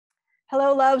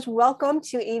Hello, loves. Welcome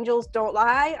to Angels Don't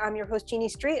Lie. I'm your host, Jeanne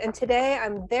Street, and today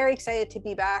I'm very excited to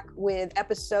be back with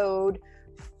episode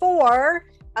 4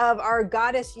 of our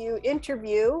Goddess You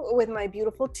interview with my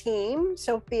beautiful team,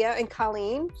 Sophia and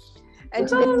Colleen. And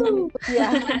today, we're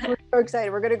so excited.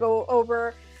 We're going to go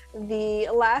over the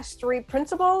last 3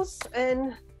 principles,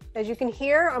 and as you can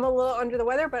hear, I'm a little under the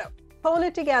weather, but pulling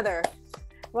it together.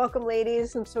 Welcome,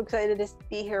 ladies. I'm so excited to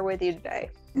be here with you today.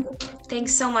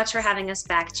 Thanks so much for having us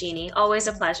back, Jeannie. Always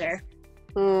a pleasure.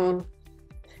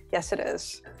 Yes, it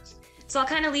is. So I'll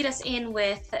kind of lead us in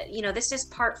with, this is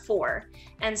part 4.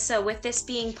 And so with this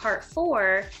being part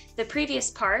 4, the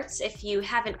previous parts, if you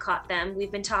haven't caught them,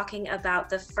 we've been talking about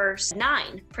the first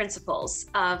 9 principles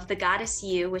of The Goddess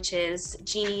You, which is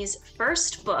Jeannie's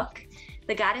first book,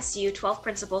 The Goddess You, 12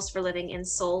 Principles for Living in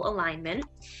Soul Alignment.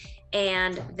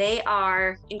 And they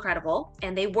are incredible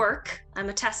and they work. I'm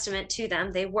a testament to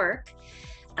them. They work.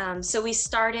 So we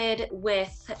started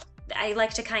with, I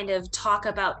like to kind of talk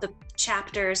about the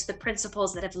chapters, the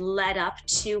principles that have led up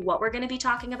to what we're going to be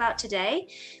talking about today,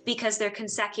 because they're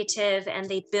consecutive and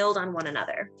they build on one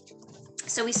another.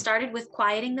 So we started with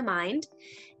quieting the mind.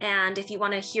 And if you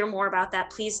want to hear more about that,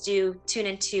 please do tune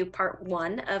into part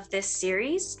 1 of this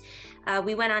series.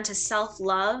 We went on to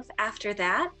self-love after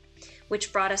that,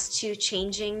 which brought us to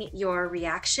changing your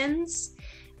reactions.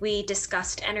 We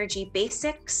discussed energy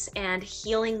basics and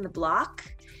healing the block.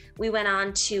 We went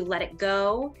on to let it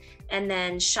go, and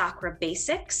then chakra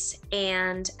basics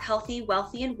and healthy,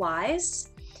 wealthy, and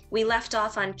wise. We left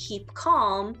off on keep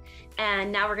calm,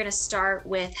 and now we're going to start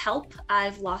with help,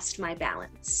 I've lost my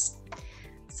balance.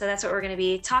 So that's what we're going to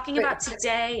be talking about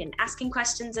today and asking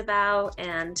questions about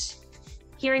and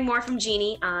hearing more from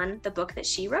Jeannie on the book that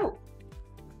she wrote.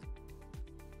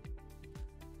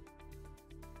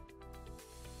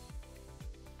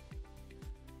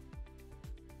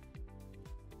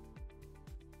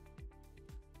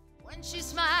 When she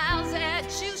smiles at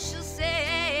you, she'll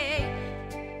say,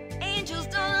 angels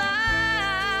don't lie.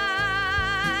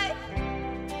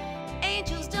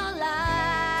 Angels don't lie.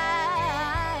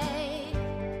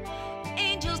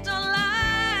 Angels don't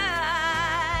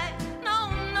lie. No,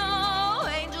 no,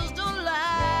 angels don't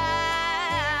lie.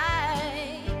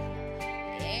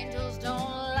 Angels don't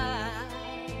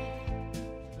lie.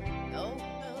 No, no,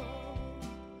 no,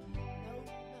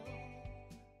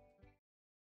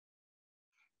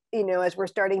 no. As we're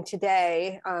starting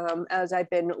today, as I've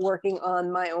been working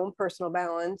on my own personal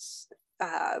balance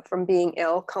from being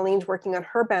ill, Colleen's working on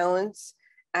her balance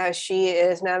as she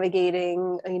is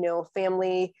navigating,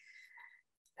 family,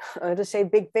 to say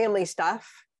big family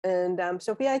stuff. And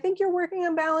Sophia, I think you're working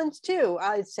on balance too,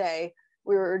 I'd say.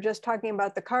 We were just talking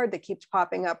about the card that keeps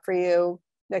popping up for you,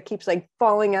 that keeps like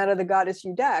falling out of the Goddess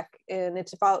You deck. And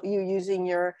it's about you using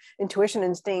your intuition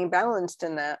and staying balanced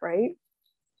in that, right?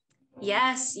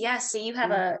 Yes. So you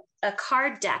have a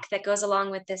card deck that goes along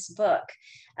with this book.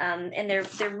 And they're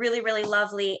really, really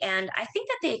lovely. And I think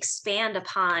that they expand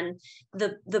upon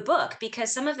the book,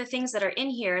 because some of the things that are in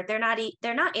here, they're not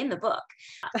in the book.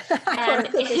 And,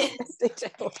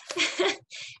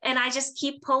 and I just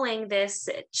keep pulling this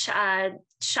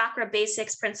chakra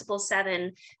basics principle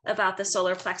 7 about the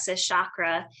solar plexus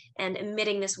chakra and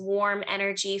emitting this warm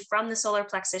energy from the solar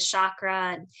plexus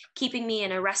chakra and keeping me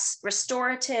in a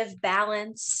restorative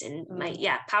balance and my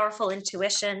powerful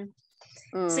intuition.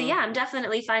 So I'm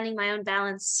definitely finding my own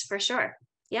balance for sure.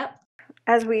 Yep.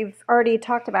 As we've already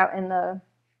talked about in the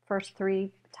first 3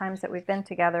 times that we've been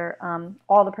together,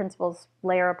 all the principles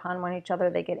layer upon one each other.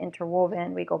 They get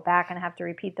interwoven. We go back and have to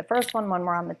repeat the first one when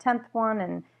we're on the 10th one,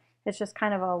 and it's just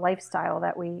kind of a lifestyle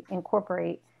that we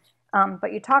incorporate.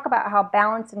 But you talk about how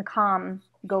balance and calm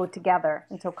go together.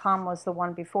 And so calm was the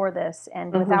one before this,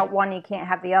 and without one, you can't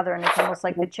have the other. And it's almost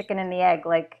like the chicken and the egg,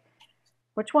 like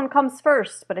which one comes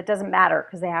first? But it doesn't matter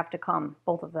because they have to come,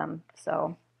 both of them.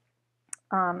 So,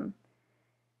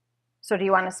 so do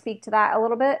you want to speak to that a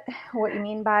little bit? What you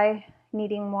mean by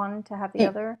needing one to have the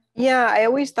other? Yeah, I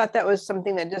always thought that was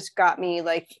something that just got me,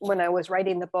 like when I was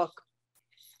writing the book,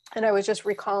 and I was just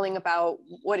recalling about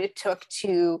what it took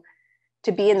to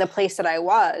be in the place that I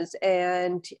was.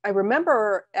 And I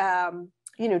remember,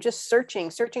 just searching,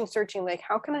 like,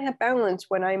 how can I have balance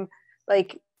when I'm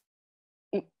like,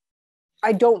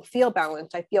 I don't feel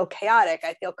balanced. I feel chaotic.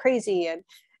 I feel crazy. And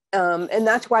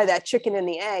that's why that chicken and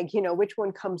the egg, which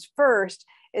one comes first?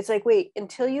 It's like, wait,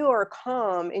 until you are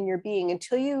calm in your being,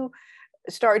 until you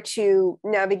start to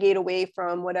navigate away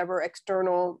from whatever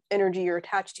external energy you're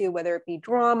attached to, whether it be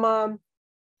drama,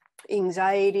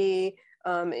 anxiety,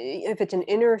 if it's an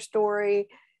inner story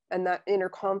and that inner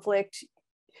conflict,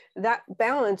 that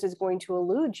balance is going to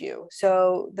elude you.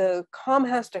 So the calm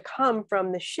has to come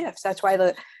from the shifts. That's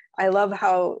why I love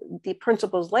how the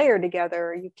principles layer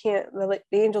together. You can't, the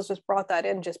angels just brought that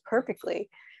in just perfectly.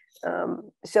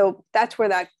 So that's where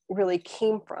that really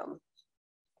came from.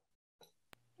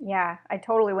 Yeah, I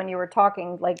totally, when you were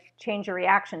talking, like change your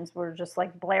reactions were just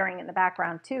like blaring in the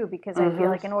background too, because I feel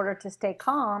like in order to stay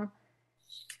calm,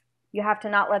 you have to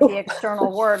not let the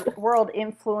external world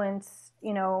influence,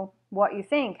 you know, what you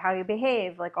think, how you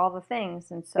behave, like all the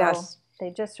things. And so they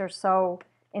just are so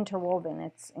interwoven.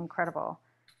 It's incredible.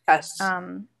 Yes.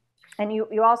 And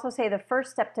you also say the first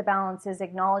step to balance is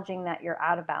acknowledging that you're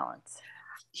out of balance.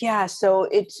 Yeah. So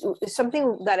it's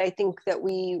something that I think that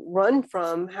we run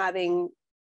from, having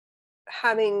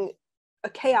a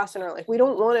chaos in our life. We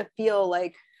don't want to feel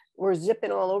like we're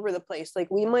zipping all over the place.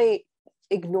 Like we might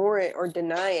ignore it or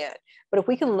deny it, but if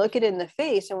we can look it in the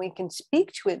face and we can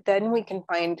speak to it, then we can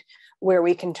find where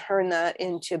we can turn that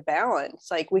into balance.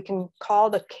 Like we can call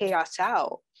the chaos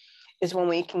out, is when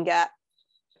we can get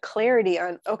clarity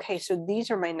on, okay, so these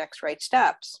are my next right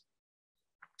steps.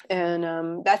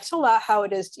 And that's a lot how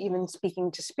it is even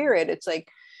speaking to spirit. It's like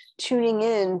tuning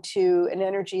in to an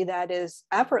energy that is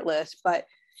effortless, but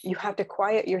you have to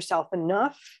quiet yourself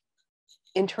enough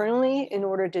internally in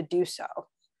order to do so.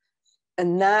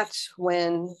 And that's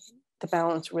when the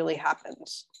balance really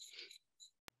happens.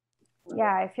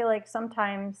 Yeah, I feel like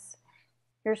sometimes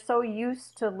you're so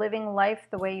used to living life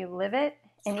the way you live it.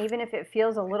 And even if it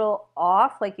feels a little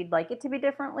off, like you'd like it to be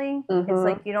differently, it's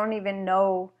like you don't even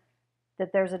know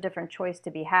that there's a different choice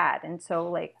to be had. And so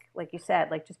like you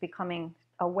said, like just becoming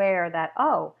aware that,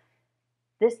 oh,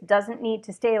 this doesn't need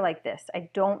to stay like this. I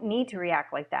don't need to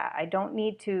react like that. I don't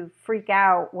need to freak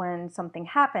out when something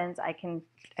happens. I can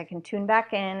tune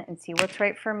back in and see what's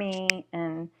right for me.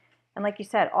 And like you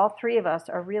said, all three of us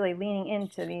are really leaning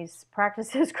into these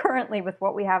practices currently with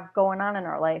what we have going on in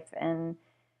our life. And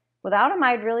without them,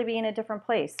 I'd really be in a different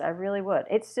place. I really would.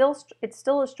 It's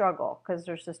still a struggle because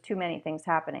there's just too many things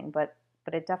happening, but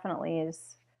it definitely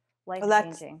is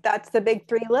life-changing. Well, that's the big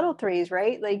three little threes,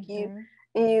 right? Like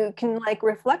you can like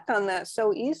reflect on that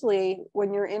so easily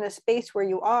when you're in a space where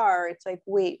you are. It's like,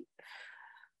 wait,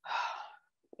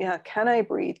 yeah, can I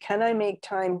breathe? Can I make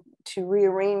time to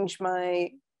rearrange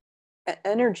my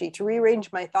energy, to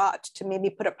rearrange my thoughts, to maybe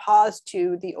put a pause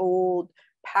to the old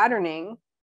patterning,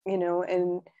 you know?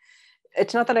 And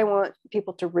it's not that I want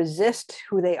people to resist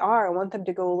who they are. I want them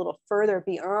to go a little further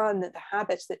beyond the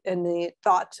habits and the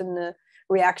thoughts and the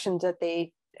reactions that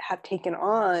they have taken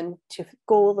on, to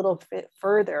go a little bit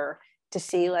further to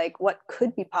see like what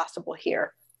could be possible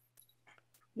here.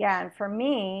 Yeah. And for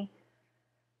me,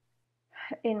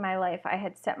 in my life, I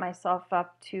had set myself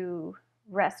up to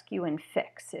rescue and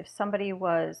fix. If somebody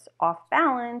was off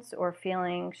balance or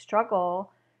feeling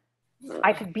struggle,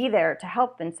 I could be there to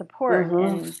help and support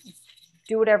and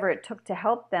do whatever it took to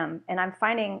help them. And I'm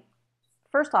finding,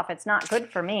 first off, it's not good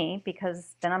for me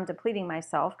because then I'm depleting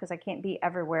myself because I can't be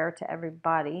everywhere to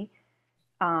everybody,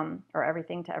 or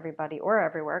everything to everybody or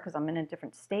everywhere because I'm in a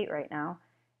different state right now.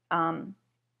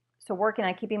 So working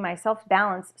on keeping myself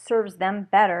balanced serves them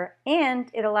better, and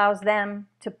it allows them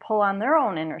to pull on their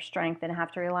own inner strength and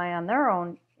have to rely on their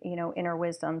own, you know, inner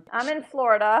wisdom. I'm in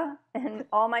Florida and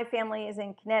all my family is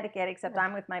in Connecticut, except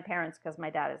I'm with my parents because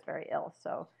my dad is very ill.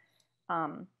 So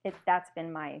that's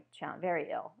been my challenge,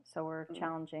 very ill. So we're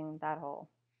challenging that whole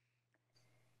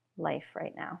life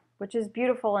right now, which is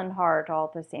beautiful and hard all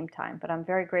at the same time. But I'm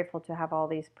very grateful to have all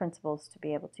these principles to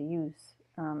be able to use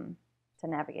to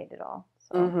navigate it all.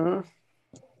 So.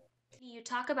 You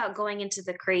talk about going into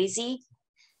the crazy.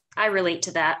 I relate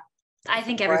to that. I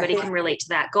think everybody can relate to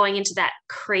that, going into that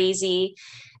crazy.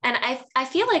 And I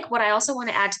feel like what I also want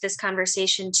to add to this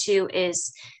conversation too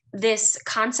is this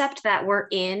concept that we're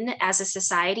in as a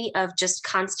society of just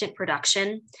constant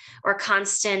production or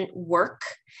constant work,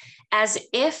 as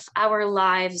if our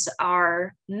lives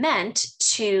are meant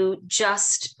to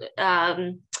just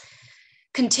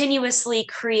continuously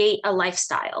create a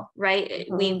lifestyle, right?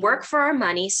 We work for our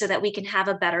money so that we can have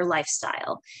a better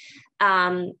lifestyle.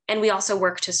 And we also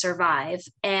work to survive.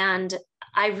 And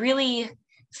I really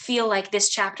feel like this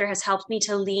chapter has helped me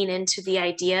to lean into the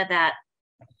idea that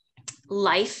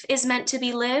life is meant to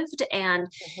be lived and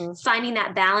finding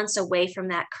that balance away from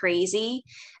that crazy.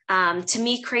 To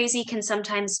me, crazy can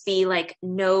sometimes be like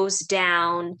nose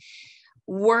down,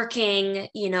 working,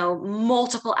 you know,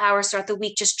 multiple hours throughout the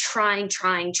week, just trying.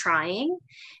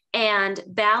 And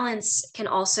balance can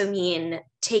also mean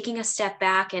taking a step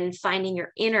back and finding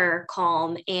your inner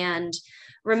calm and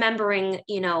remembering,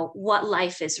 you know, what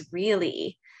life is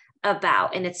really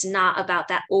about. And it's not about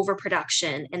that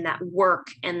overproduction and that work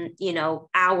and, you know,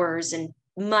 hours and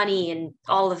money and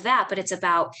all of that, but it's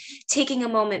about taking a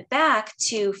moment back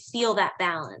to feel that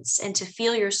balance and to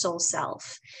feel your soul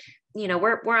self. You know,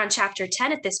 we're on chapter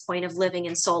 10 at this point of living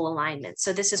in soul alignment.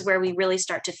 So this is where we really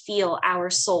start to feel our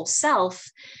soul self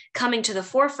coming to the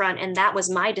forefront. And that was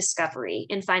my discovery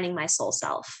in finding my soul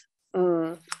self.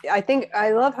 I think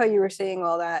I love how you were saying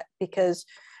all that, because,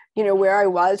 you know, where I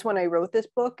was when I wrote this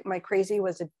book, my crazy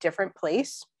was a different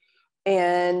place.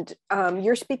 And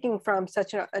you're speaking from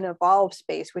such an evolved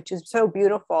space, which is so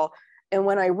beautiful. And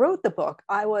when I wrote the book,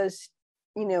 I was,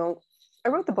 you know, I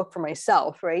wrote the book for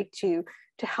myself, right? To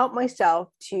help myself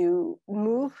to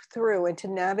move through and to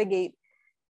navigate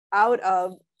out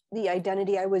of the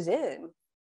identity I was in,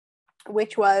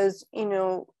 which was, you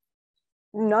know,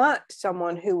 not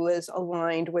someone who was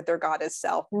aligned with their goddess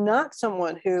self, not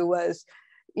someone who was,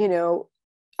 you know,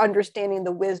 understanding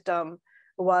the wisdom,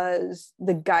 was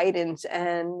the guidance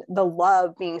and the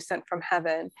love being sent from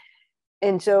heaven.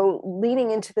 And so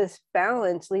leading into this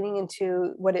balance, leading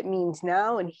into what it means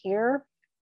now and here,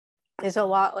 is a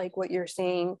lot like what you're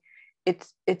saying.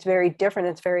 It's very different.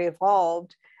 It's very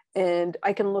evolved. And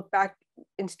I can look back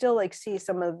and still like see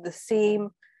some of the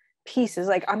same pieces.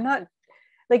 Like, I'm not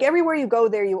like, everywhere you go,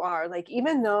 there you are. Like,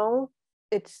 even though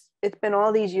it's been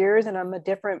all these years and I'm a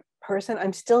different person,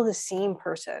 I'm still the same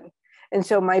person. And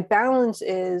so my balance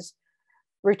is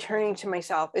returning to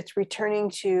myself. It's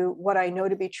returning to what I know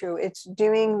to be true. It's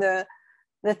doing the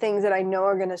things that I know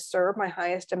are going to serve my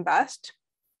highest and best.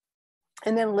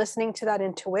 And then listening to that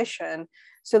intuition.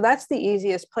 So that's the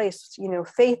easiest place. You know,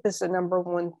 faith is the number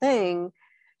one thing.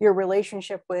 Your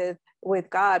relationship with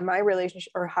God, my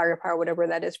relationship, or higher power, whatever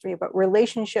that is for you, but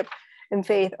relationship and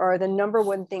faith are the number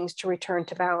one things to return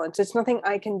to balance. It's nothing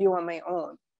I can do on my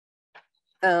own.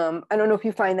 I don't know if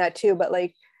you find that too, but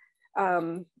like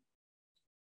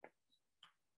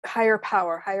higher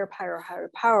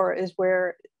power is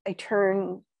where I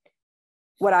turn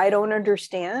what I don't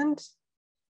understand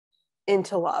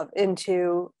into love,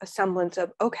 into a semblance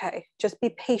of, okay, just be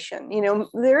patient. You know,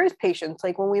 there is patience.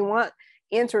 Like when we want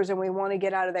answers and we want to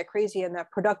get out of that crazy and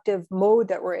that productive mode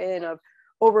that we're in of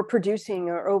overproducing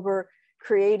or over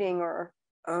creating or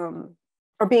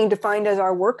being defined as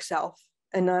our work self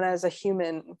and not as a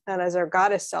human, not as our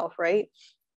goddess self, right?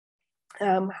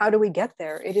 How do we get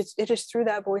there? It is through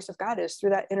that voice of God, it's through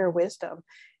that inner wisdom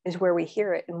is where we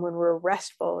hear it. And when we're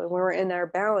restful and when we're in our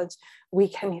balance, we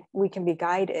can be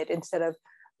guided instead of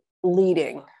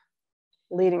leading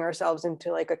ourselves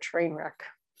into like a train wreck.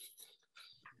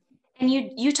 And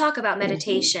you talk about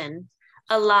meditation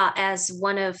a lot as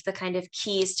one of the kind of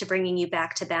keys to bringing you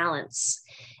back to balance.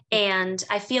 And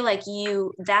I feel like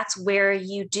that's where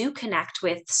you do connect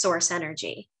with source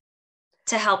energy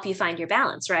to help you find your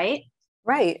balance, right?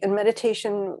 Right. And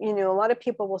meditation, you know, a lot of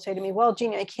people will say to me, well,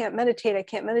 Jeanne, I can't meditate.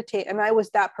 And I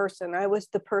was that person. I was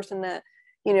the person that,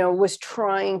 you know, was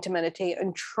trying to meditate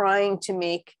and trying to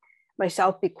make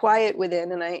myself be quiet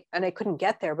within. And I couldn't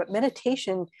get there. But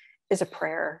meditation is a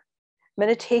prayer.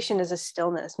 Meditation is a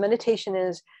stillness. Meditation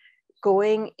is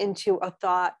going into a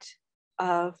thought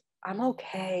of, I'm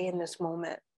okay in this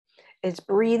moment. It's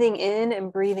breathing in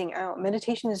and breathing out.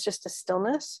 Meditation is just a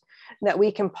stillness that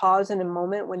we can pause in a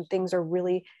moment when things are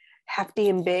really hefty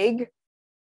and big,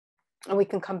 and we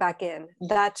can come back in.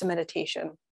 That's a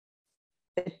meditation.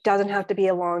 It doesn't have to be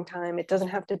a long time. It doesn't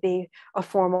have to be a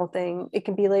formal thing. It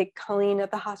can be like Colleen at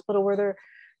the hospital where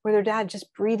their dad,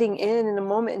 just breathing in a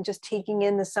moment and just taking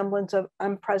in the semblance of,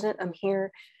 I'm present, I'm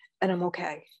here, and I'm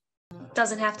okay.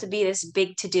 Doesn't have to be this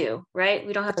big to do, right?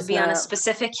 We don't have to be on a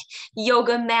specific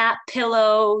yoga mat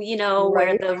pillow, you know,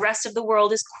 right, where the rest of the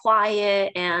world is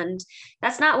quiet. And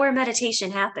that's not where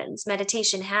meditation happens.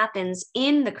 Meditation happens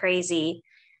in the crazy.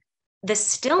 The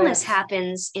stillness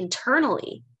happens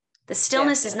internally. The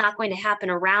stillness is not going to happen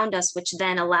around us, which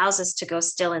then allows us to go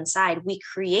still inside. We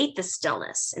create the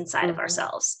stillness inside of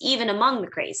ourselves, even among the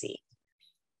crazy.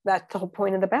 That's the whole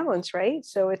point of the balance, right?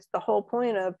 So it's the whole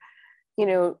point of, you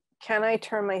know, can I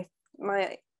turn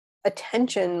my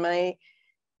attention, my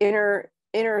inner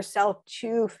self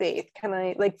to faith? Can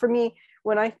I, like, for me,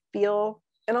 when I feel,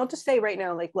 and I'll just say right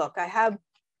now, like, look, I have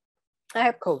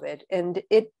COVID, and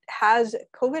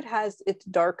COVID has its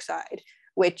dark side,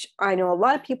 which I know a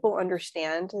lot of people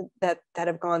understand that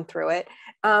have gone through it.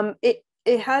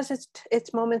 It has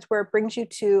its moments where it brings you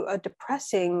to a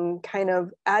depressing kind of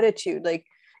attitude. Like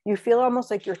you feel almost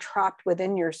like you're trapped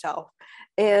within yourself,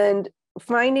 and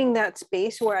finding that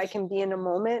space where I can be in a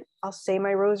moment, I'll say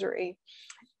my rosary.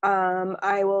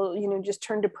 I will, you know, just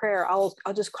turn to prayer. I'll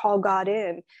just call God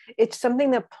in. It's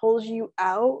something that pulls you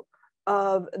out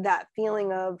of that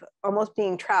feeling of almost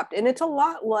being trapped. And it's a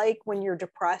lot like when you're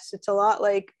depressed. It's a lot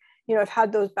like, you know, I've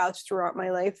had those bouts throughout my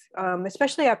life,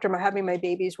 especially after having my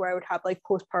babies, where I would have like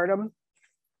postpartum,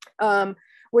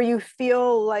 where you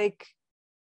feel like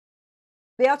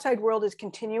the outside world is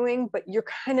continuing, but you're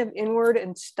kind of inward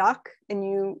and stuck,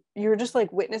 and you're just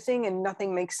like witnessing and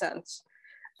nothing makes sense.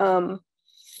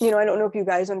 You know, I don't know if you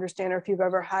guys understand or if you've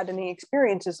ever had any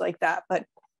experiences like that, but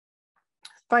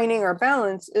finding our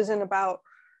balance isn't about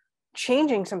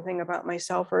changing something about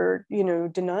myself or, you know,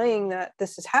 denying that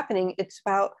this is happening. It's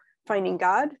about finding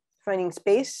God, finding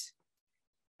space,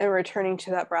 and returning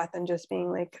to that breath and just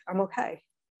being like, I'm okay.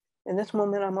 In this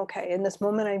moment, I'm okay. In this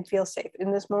moment, I feel safe.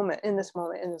 In this moment, in this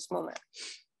moment, in this moment.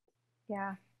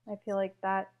 Yeah, I feel like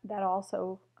that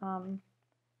also,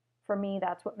 for me,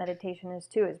 that's what meditation is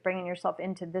too, is bringing yourself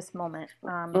into this moment.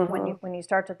 When you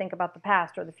start to think about the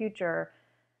past or the future,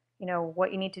 you know,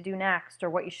 what you need to do next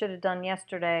or what you should have done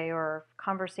yesterday, or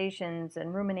conversations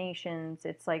and ruminations,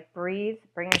 it's like breathe,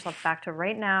 bring yourself back to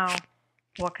right now.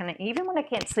 Even when I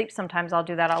can't sleep, sometimes I'll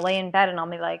do that. I'll lay in bed and I'll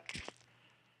be like,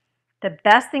 the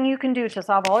best thing you can do to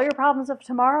solve all your problems of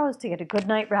tomorrow is to get a good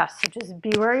night rest. So just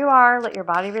be where you are, let your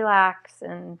body relax.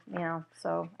 And, you know,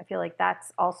 so I feel like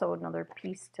that's also another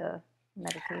piece to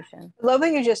meditation. I love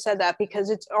that you just said that,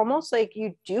 because it's almost like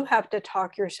you do have to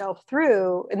talk yourself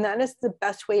through. And that is the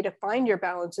best way to find your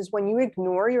balance, is when you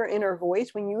ignore your inner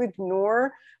voice, when you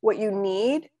ignore what you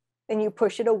need and you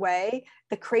push it away,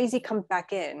 the crazy comes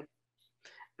back in.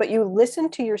 But you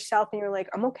listen to yourself and you're like,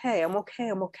 I'm okay, I'm okay,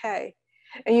 I'm okay.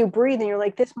 And you breathe and you're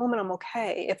like, this moment, I'm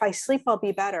okay. If I sleep, I'll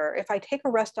be better. If I take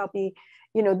a rest, I'll be,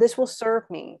 you know, this will serve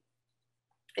me.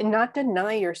 And not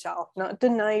deny yourself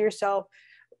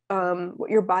what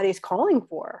your body's calling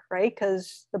for, right?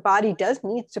 Because the body does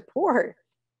need support.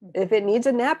 If it needs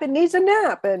a nap, it needs a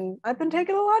nap. And I've been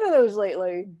taking a lot of those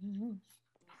lately. Mm-hmm.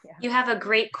 Yeah. You have a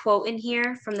great quote in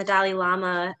here from the Dalai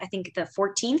Lama, I think the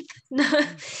 14th.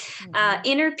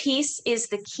 Inner peace is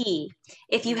the key.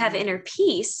 If you have inner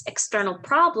peace, external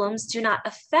problems do not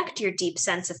affect your deep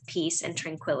sense of peace and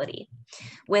tranquility.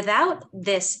 Without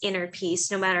this inner peace,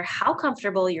 no matter how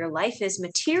comfortable your life is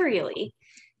materially,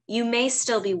 you may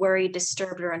still be worried,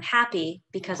 disturbed, or unhappy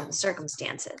because of the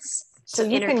circumstances. So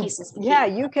you inner can, peace is the key. yeah,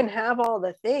 you can have all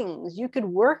the things. You could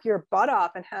work your butt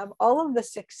off and have all of the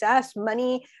success,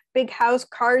 money, big house,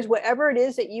 cars, whatever it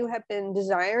is that you have been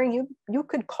desiring. You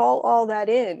could call all that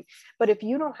in. But if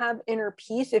you don't have inner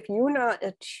peace, if you're not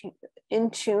in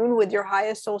tune with your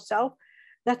highest soul self,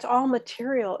 that's all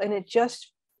material, and it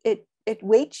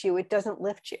weights you. It doesn't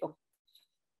lift you.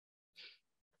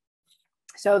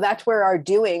 So that's where our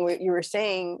doing, what you were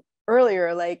saying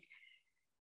earlier, like,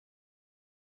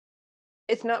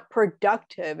 it's not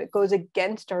productive. It goes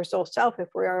against our soul self if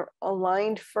we are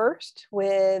aligned first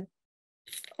with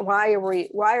why are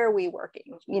we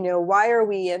working? You know, why are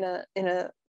we in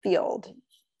a field?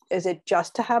 Is it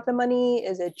just to have the money?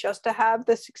 Is it just to have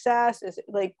the success? Is it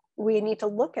like, we need to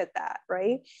look at that,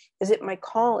 right? Is it my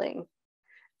calling?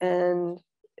 And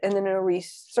then are we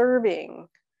serving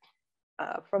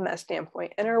from that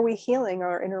standpoint? And are we healing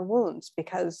our inner wounds?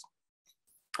 Because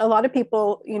a lot of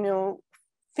people, you know,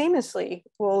 famously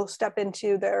will step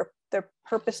into their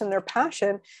purpose and their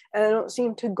passion, and they don't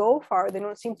seem to go far. They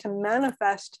don't seem to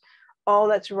manifest all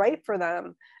that's right for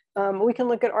them. We can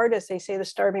look at artists. They say the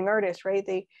starving artist, right?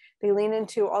 They lean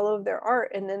into all of their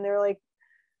art, and then they're like,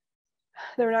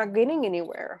 they're not getting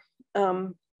anywhere,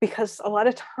 because a lot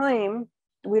of time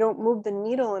we don't move the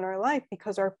needle in our life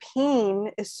because our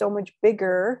pain is so much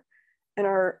bigger, and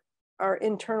our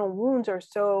internal wounds are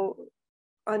so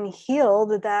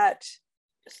unhealed that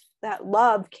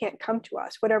love can't come to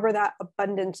us. Whatever that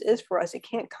abundance is for us, it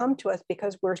can't come to us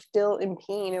because we're still in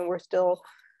pain, and we're still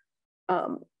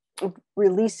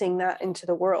releasing that into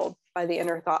the world by the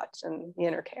inner thoughts and the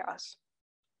inner chaos.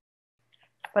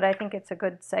 But I think it's a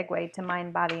good segue to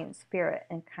mind, body, and spirit,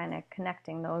 and kind of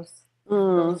connecting those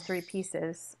three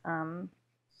pieces,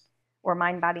 or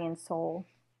mind, body, and soul.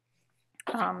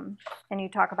 And you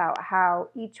talk about how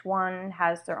each one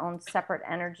has their own separate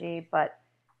energy, but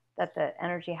that the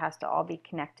energy has to all be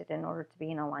connected in order to be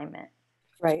in alignment.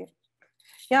 Right.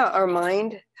 Yeah, our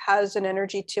mind has an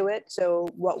energy to it. So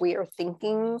what we are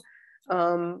thinking,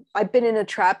 I've been in a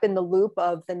trap, in the loop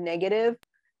of the negative,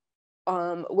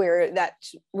 where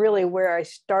that's really where I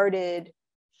started.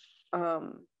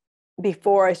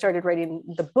 Before I started writing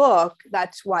the book,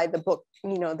 that's why the book,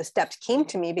 you know, the steps came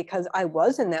to me, because I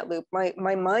was in that loop.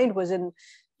 My mind was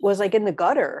like in the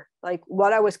gutter. Like,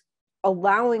 what I was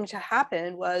allowing to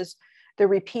happen was the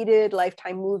repeated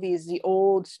Lifetime movies, the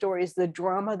old stories, the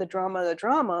drama.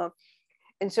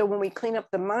 And so when we clean up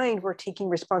the mind, we're taking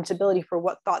responsibility for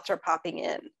what thoughts are popping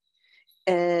in.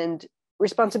 And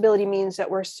responsibility means that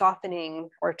we're softening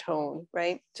our tone,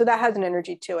 right? So that has an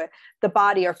energy to it. The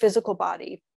body, our physical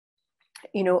body,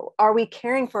 you know, are we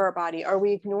caring for our body? Are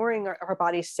we ignoring our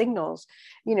body's signals?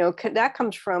 You know, that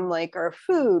comes from like our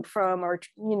food, from our,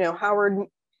 you know, how we're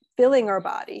filling our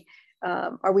body.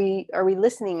 Are we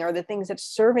listening? Are the things that's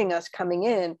serving us coming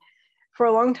in? For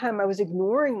a long time, I was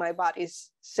ignoring my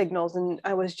body's signals, and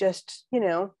I was just, you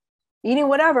know, eating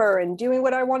whatever and doing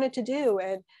what I wanted to do.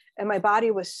 And my body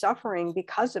was suffering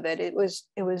because of it. It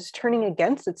was turning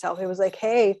against itself. It was like,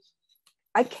 hey,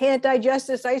 I can't digest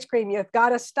this ice cream. You've got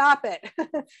to stop it.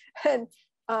 and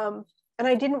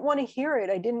I didn't want to hear it.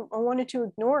 I wanted to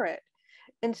ignore it.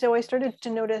 And so I started to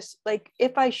notice, like,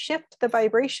 if I shift the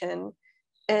vibration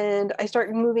and I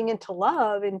start moving into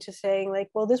love, into saying like,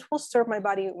 well, this will serve my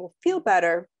body, it will feel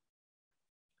better.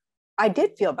 I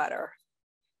did feel better.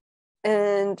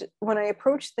 And when I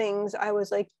approached things, I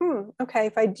was like, okay,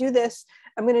 if I do this,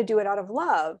 I'm going to do it out of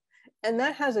love. And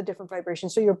that has a different vibration.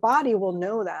 So your body will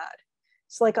know that.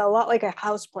 It's like a lot like a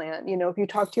house plant. You know, if you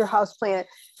talk to your house plant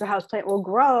will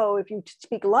grow if you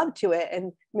speak love to it.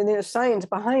 And I mean, there's science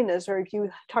behind this. Or if you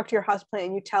talk to your house plant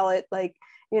and you tell it like,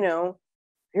 you know,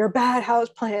 you're a bad house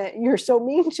plant, you're so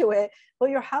mean to it, well,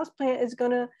 your house plant is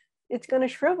gonna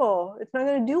shrivel. It's not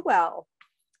gonna do well.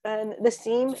 And the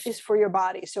same is for your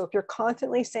body. So if you're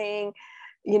constantly saying,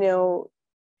 you know,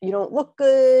 you don't look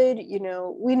good, you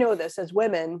know, we know this as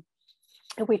women.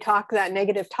 If we talk that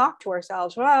negative talk to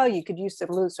ourselves, well, you could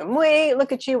lose some weight.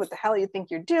 Look at you. What the hell you think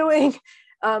you're doing?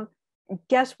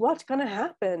 Guess what's going to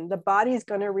happen? The body's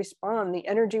going to respond. The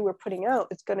energy we're putting out,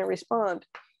 it's going to respond.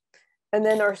 And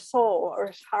then our soul,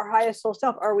 or our highest soul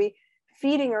self, are we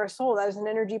feeding our soul? That is an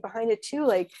energy behind it too.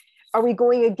 Like, are we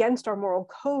going against our moral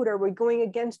code? Are we going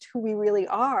against who we really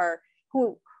are?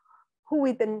 Who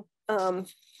we've been,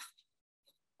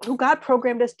 who God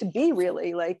programmed us to be,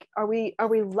 really? Like, are we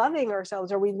loving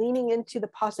ourselves? Are we leaning into the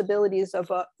possibilities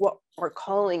of what our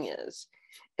calling is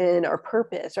and our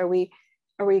purpose? Are we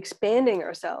expanding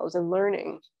ourselves and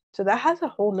learning? So that has a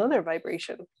whole nother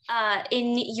vibration.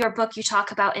 In your book, you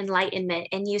talk about enlightenment,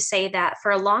 and you say that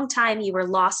for a long time you were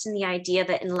lost in the idea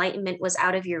that enlightenment was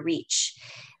out of your reach,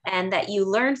 and that you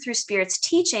learned through Spirit's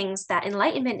teachings that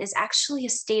enlightenment is actually a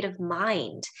state of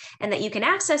mind, and that you can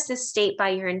access this state by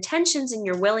your intentions and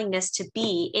your willingness to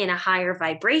be in a higher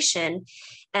vibration,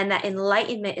 and that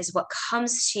enlightenment is what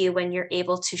comes to you when you're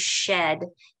able to shed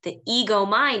the ego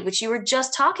mind, which you were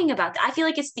just talking about. I feel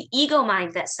like it's the ego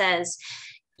mind that says,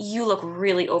 you look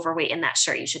really overweight in that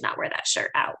shirt, you should not wear that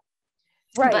shirt out.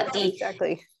 Right, but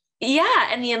exactly. Yeah,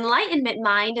 and the enlightenment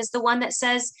mind is the one that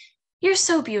says, you're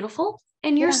so beautiful,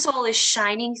 and your soul is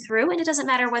shining through, and it doesn't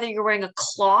matter whether you're wearing a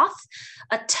cloth,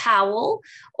 a towel,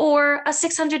 or a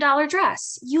 $600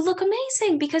 dress. You look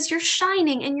amazing because you're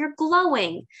shining and you're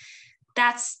glowing.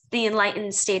 That's the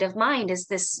enlightened state of mind, is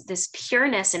this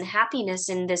pureness and happiness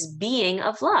in this being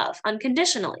of love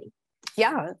unconditionally.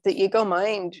 Yeah, the ego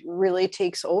mind really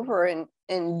takes over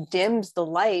and dims the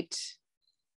light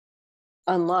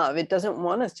on love. It doesn't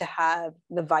want us to have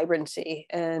the vibrancy.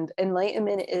 And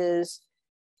enlightenment is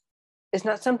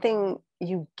not something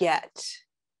you get.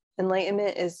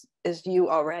 Enlightenment is you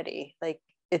already. Like,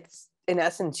 it's in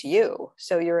essence you.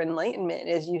 So your enlightenment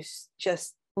is you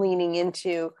just leaning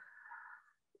into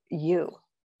you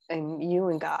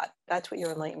and God. That's what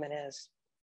your enlightenment is.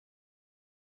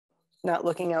 Not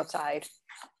looking outside.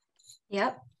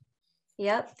 Yep.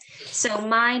 So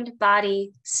mind,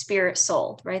 body, spirit,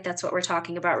 soul, right? That's what we're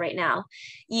talking about right now.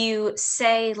 You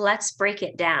say, let's break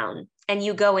it down, and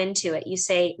you go into it. You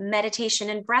say meditation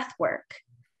and breath work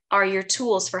are your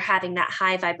tools for having that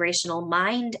high vibrational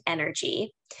mind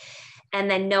energy. And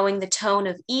then knowing the tone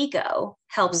of ego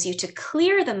helps you to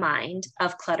clear the mind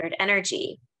of cluttered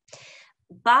energy.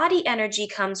 Body energy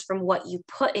comes from what you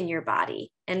put in your body.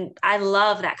 And I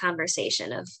love that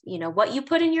conversation of, you know, what you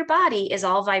put in your body is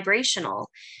all vibrational.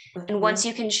 And once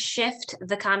you can shift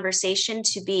the conversation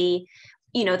to be,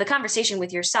 you know, the conversation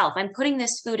with yourself, I'm putting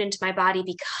this food into my body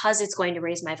because it's going to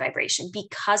raise my vibration,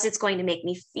 because it's going to make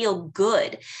me feel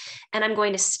good. And I'm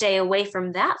going to stay away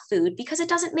from that food because it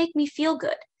doesn't make me feel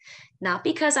good. Not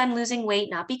because I'm losing weight,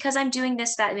 not because I'm doing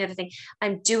this, that, and the other thing.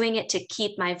 I'm doing it to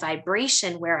keep my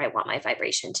vibration where I want my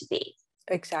vibration to be.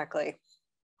 Exactly.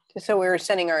 So we're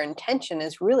setting our intention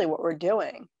is really what we're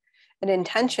doing. And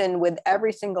intention with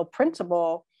every single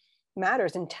principle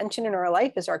matters. Intention in our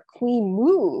life is our queen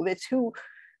move. It's who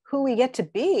we get to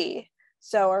be.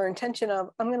 So our intention of,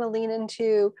 I'm going to lean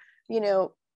into, you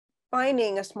know,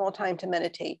 finding a small time to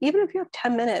meditate, even if you have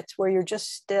 10 minutes where you're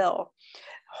just still,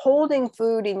 holding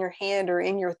food in your hand or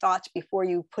in your thoughts before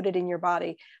you put it in your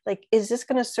body, like, is this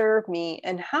going to serve me,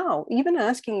 and how? Even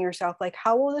asking yourself, like,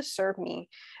 how will this serve me?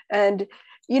 And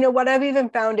what I've even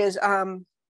found is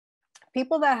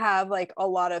people that have like a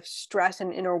lot of stress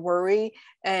and inner worry,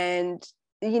 and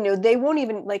they won't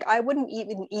even, like, I wouldn't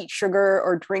even eat sugar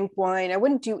or drink wine. I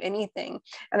wouldn't do anything,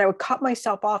 and I would cut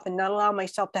myself off and not allow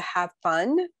myself to have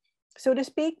fun, so to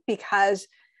speak, because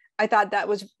I thought that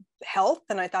was health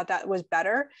and I thought that was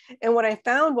better. And what I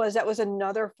found was that was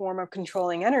another form of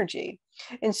controlling energy.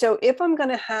 And so if I'm going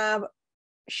to have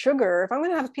sugar, if I'm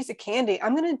going to have a piece of candy,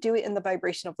 I'm going to do it in the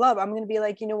vibration of love. I'm going to be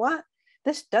like, you know what?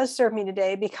 This does serve me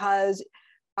today because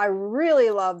I really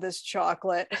love this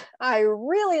chocolate. I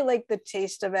really like the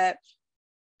taste of it.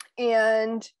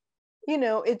 And,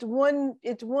 it's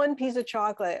one piece of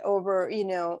chocolate over,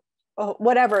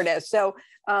 whatever it is. So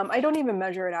I don't even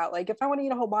measure it out. Like, if I want to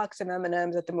eat a whole box of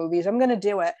M&Ms at the movies, I'm going to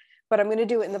do it, but I'm going to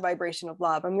do it in the vibration of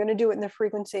love. I'm going to do it in the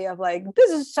frequency of like,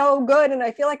 this is so good. And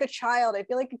I feel like a child. I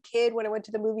feel like a kid when I went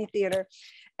to the movie theater.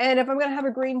 And if I'm going to have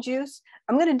a green juice,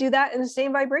 I'm going to do that in the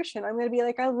same vibration. I'm going to be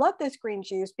like, I love this green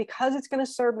juice because it's going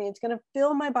to serve me. It's going to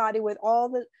fill my body with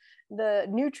all the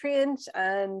nutrients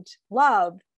and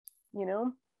love,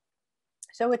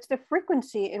 So it's the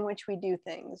frequency in which we do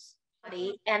things.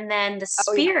 And then the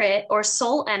spirit or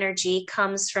soul energy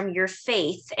comes from your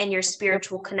faith and your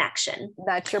spiritual connection.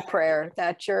 That's your prayer.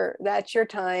 That's your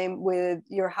time with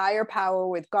your higher power,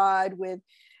 with God,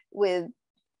 with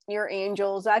your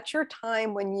angels. That's your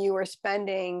time when you are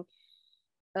spending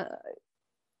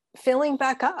filling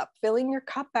your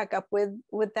cup back up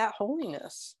with that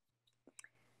holiness.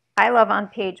 I love on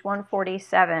page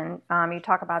 147, you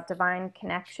talk about divine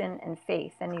connection and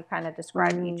faith, and you kind of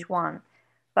describe each one.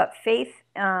 But faith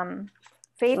in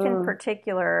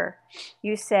particular,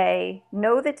 you say,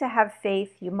 know that to have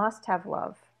faith, you must have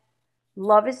love.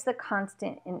 Love is the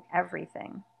constant in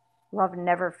everything. Love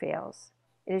never fails.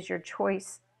 It is your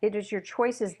choice. It is your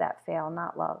choices that fail,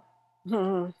 not love.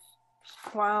 Mm-hmm.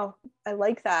 Wow. I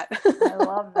like that. I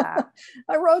love that.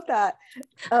 I wrote that.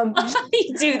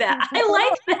 You do that. I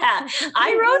like that.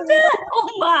 I wrote that.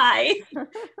 Oh my.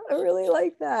 I really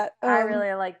like that. I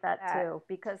really like that too,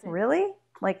 because really,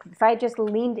 like, if I just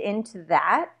leaned into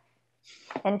that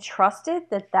and trusted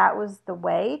that was the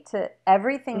way to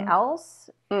everything else,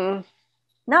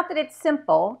 not that it's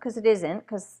simple, because it isn't,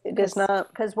 because it is not,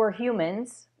 because we're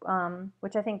humans,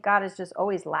 which I think God is just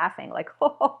always laughing, like,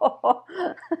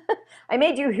 I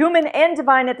made you human and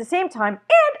divine at the same time,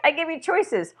 and I gave you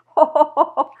choices.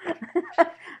 I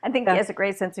think he has a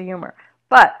great sense of humor,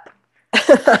 but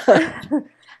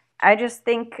I just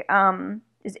think, and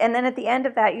then at the end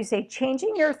of that, you say,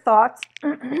 changing your thoughts.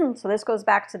 So this goes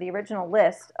back to the original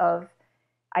list of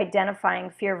identifying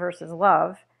fear versus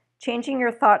love. Changing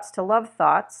your thoughts to love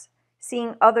thoughts,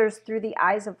 seeing others through the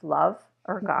eyes of love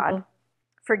or God,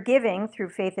 forgiving through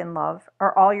faith and love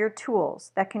are all your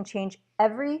tools that can change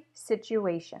every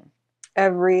situation.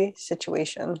 Every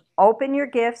situation. Open your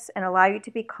gifts and allow you to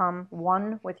become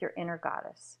one with your inner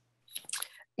goddess.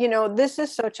 This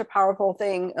is such a powerful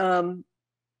thing. And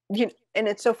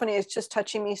it's so funny. It's just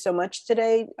touching me so much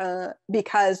today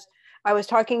because I was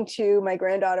talking to my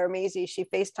granddaughter, Maisie. She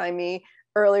FaceTimed me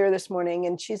earlier this morning,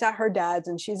 and she's at her dad's,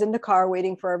 and she's in the car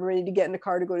waiting for everybody to get in the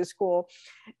car to go to school.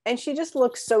 And she just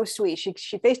looks so sweet. She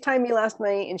FaceTimed me last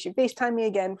night, and she FaceTimed me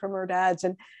again from her dad's.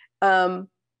 And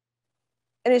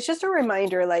it's just a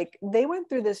reminder, like, they went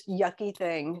through this yucky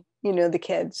thing, the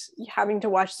kids having to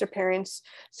watch their parents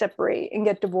separate and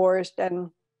get divorced. And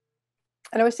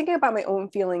I was thinking about my own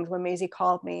feelings when Maisie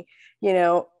called me.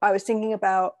 I was thinking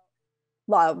about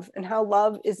love and how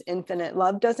love is infinite.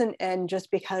 Love doesn't end just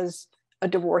because a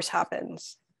divorce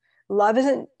happens. Love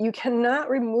isn't, you cannot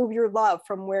remove your love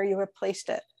from where you have placed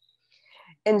it.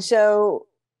 And so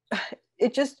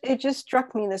it just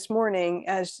struck me this morning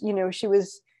as, she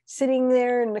was sitting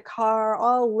there in the car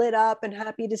all lit up and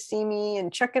happy to see me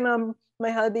and checking on my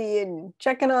hubby and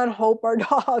checking on Hope, our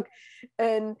dog,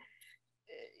 and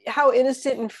how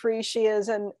innocent and free she is.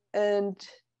 And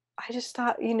I just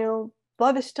thought,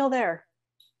 love is still there,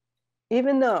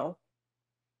 even though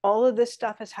all of this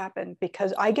stuff has happened,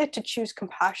 because I get to choose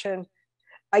compassion.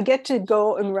 I get to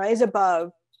go and rise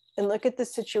above and look at the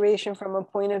situation from a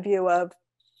point of view of,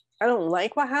 I don't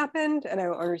like what happened and I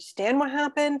don't understand what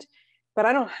happened, but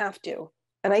I don't have to.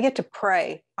 And I get to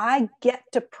pray. I get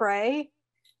to pray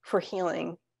for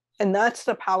healing. And that's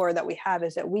the power that we have,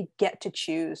 is that we get to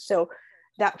choose. So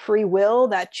that free will,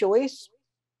 that choice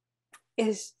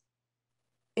it's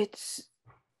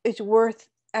worth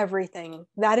everything.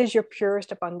 That is your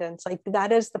purest abundance. Like,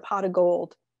 that is the pot of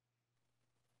gold.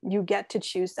 You get to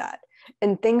choose that.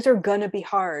 and things are going to be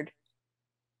hard.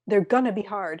 They're going to be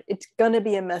hard. It's going to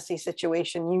be a messy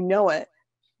situation. You know it.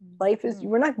 Life is,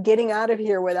 we're not getting out of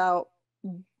here without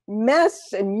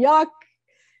mess and yuck,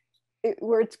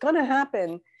 where it's going to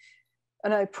happen.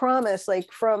 And I promise,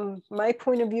 like, from my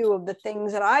point of view of the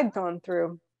things that I've gone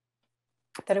through,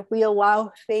 that if we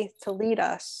allow faith to lead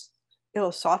us,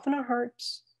 it'll soften our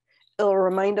hearts. It'll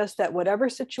remind us that whatever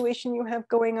situation you have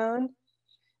going on,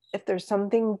 if there's some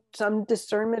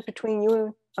discernment between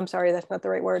you, I'm sorry, that's not the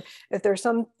right word. If there's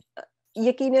some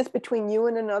yickiness between you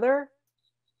and another,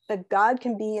 that God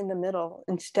can be in the middle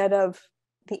instead of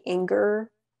the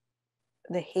anger,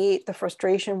 the hate, the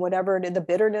frustration, whatever, the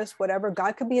bitterness, whatever.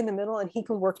 God could be in the middle and he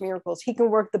can work miracles. He can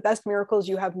work the best miracles.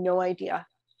 You have no idea.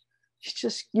 It's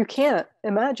just, you can't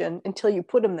imagine until you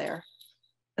put him there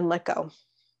and let go.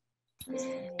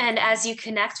 And as you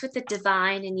connect with the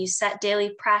divine and you set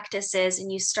daily practices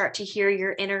and you start to hear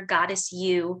your inner goddess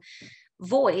you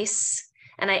voice,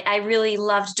 and I really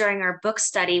loved during our book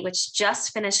study, which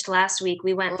just finished last week,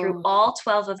 we went through all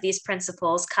 12 of these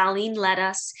principles. Colleen led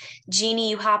us. Jeanne,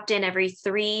 you hopped in every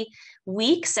 3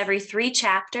 weeks, every 3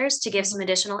 chapters to give some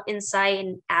additional insight,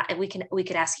 and we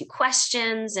could ask you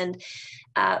questions, and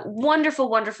wonderful,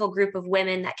 wonderful group of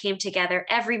women that came together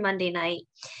every Monday night.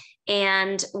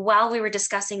 And while we were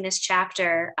discussing this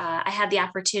chapter, I had the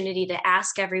opportunity to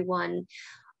ask everyone.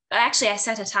 Actually, I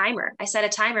set a timer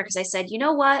because I said, you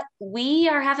know what, we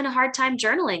are having a hard time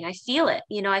journaling. I feel it.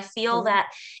 I feel that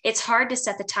it's hard to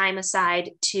set the time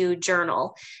aside to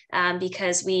journal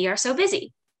because we are so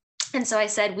busy. And so I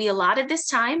said, we allotted this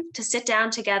time to sit down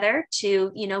together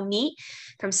to, meet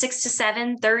from 6 to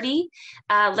 7:30.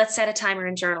 Let's set a timer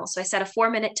and journal. So I set a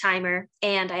 4-minute timer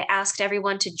and I asked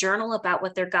everyone to journal about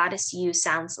what their goddess you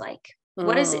sounds like.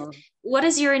 What is it? What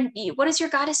does your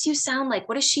goddess you sound like?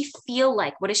 What does she feel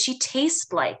like? What does she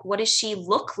taste like? What does she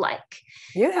look like?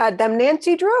 You had them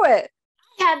Nancy Drew it.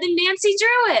 I had them Nancy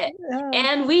Drew it.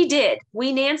 And we did.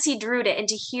 We Nancy Drewed it. And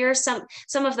to hear some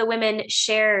of the women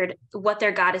shared what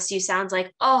their goddess you sounds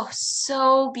like. Oh,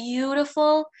 so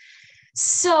beautiful.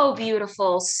 So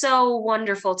beautiful. So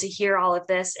wonderful to hear all of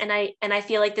this. And I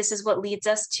feel like this is what leads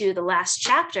us to the last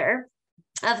chapter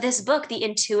of this book, the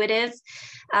intuitive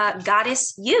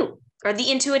goddess you, or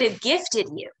the intuitive gifted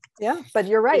you. Yeah, but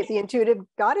you're right. The intuitive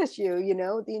goddess you,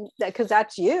 because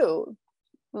that's you.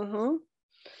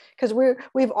 Because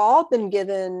we've all been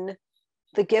given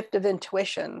the gift of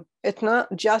intuition. It's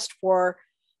not just for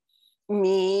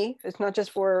me. It's not just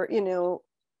for,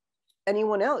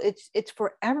 anyone else. It's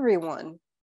for everyone.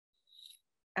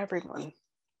 Everyone.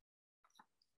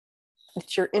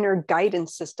 It's your inner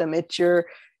guidance system. It's your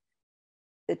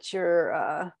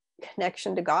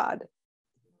connection to God,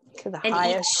 to the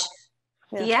highest.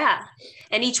 Yeah.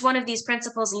 And each one of these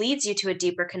principles leads you to a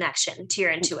deeper connection to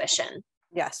your intuition.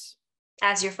 Yes.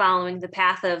 As you're following the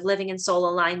path of living in soul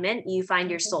alignment, you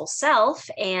find your soul self,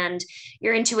 and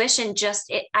your intuition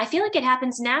I feel like it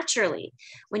happens naturally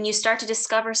when you start to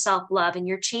discover self-love and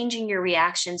you're changing your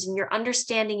reactions and you're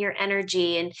understanding your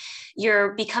energy and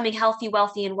you're becoming healthy,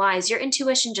 wealthy, and wise. Your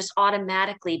intuition just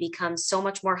automatically becomes so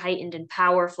much more heightened and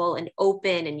powerful and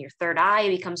open, and your third eye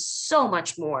becomes so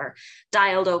much more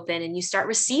dialed open, and you start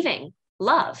receiving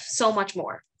love so much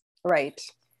more. Right.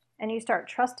 And you start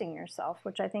trusting yourself,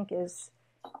 which I think is,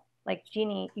 like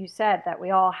Jeanne, you said that we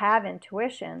all have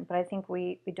intuition, but I think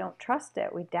we don't trust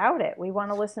it. We doubt it. We want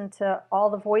to listen to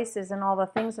all the voices and all the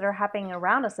things that are happening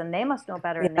around us, and they must know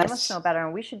better, and they must know better,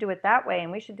 and we should do it that way,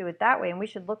 and we should do it that way, and we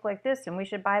should look like this, and we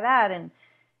should buy that. And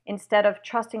instead of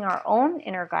trusting our own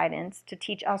inner guidance to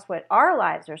teach us what our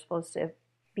lives are supposed to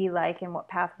be like and what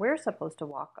path we're supposed to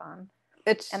walk on.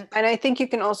 And I think you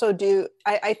can also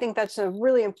I think that's a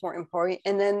really important point.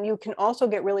 And then you can also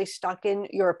get really stuck in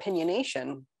your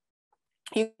opinionation.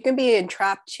 You can be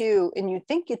entrapped too, and you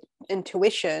think it's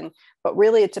intuition, but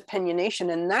really it's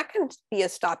opinionation. And that can be a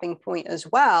stopping point as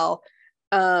well.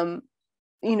 I've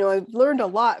learned a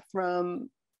lot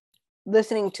from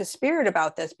listening to Spirit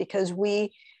about this, because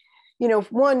we,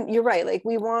 one, you're right. Like,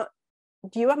 we want,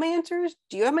 do you have my answers?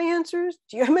 Do you have my answers?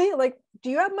 Do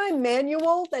you have my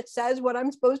manual that says what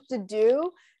I'm supposed to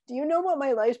do? Do you know what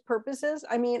my life's purpose is?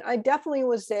 I mean, I definitely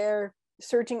was there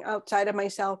searching outside of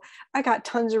myself. I got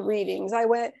tons of readings.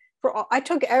 I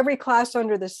took every class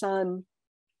under the sun.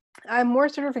 I have more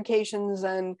certifications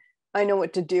than I know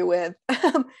what to do with,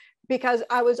 because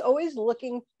I was always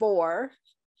looking for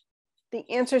the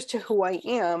answers to who I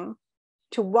am,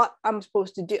 to what I'm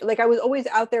supposed to do. Like, I was always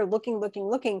out there looking.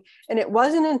 And it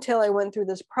wasn't until I went through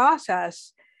this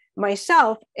process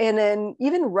myself, and then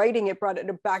even writing it brought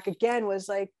it back again, was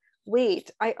like, wait,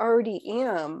 I already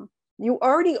am. You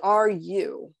already are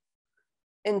you.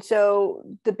 And so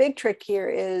the big trick here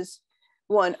is,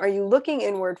 one, are you looking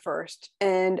inward first?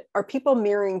 And are people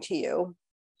mirroring to you?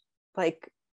 Like,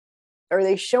 are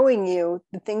they showing you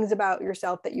the things about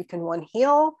yourself that you can, one,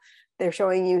 heal? They're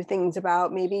showing you things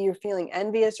about, maybe you're feeling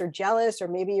envious or jealous, or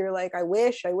maybe you're like, I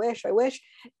wish.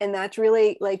 And that's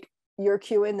really like your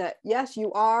cue in that, yes,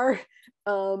 you are.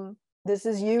 This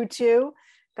is you too.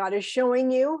 God is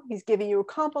showing you, he's giving you a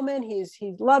compliment.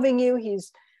 He's loving you.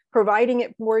 He's providing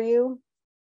it for you.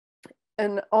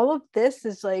 And all of this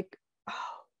is like, oh,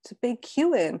 it's a big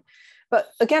cue in. But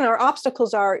again, our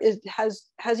obstacles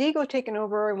has ego taken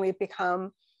over, and we've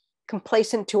become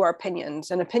complacent to our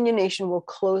opinions, and opinionation will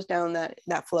close down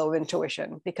that flow of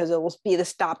intuition, because it will be the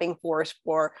stopping force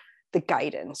for the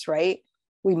guidance, right?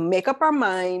 We make up our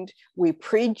mind, we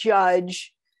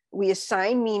prejudge, we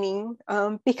assign meaning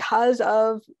because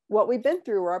of what we've been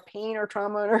through, our pain, our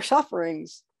trauma, and our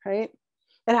sufferings, right?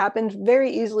 It happens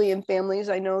very easily in families.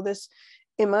 I know this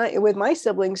with my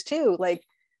siblings too. Like,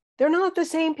 they're not the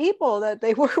same people that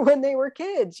they were when they were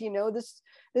kids. This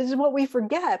is what we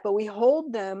forget, but we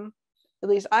hold them, at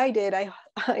least I did.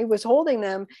 I was holding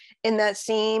them in that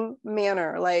same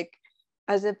manner, like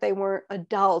as if they weren't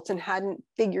adults and hadn't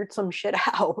figured some shit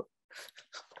out.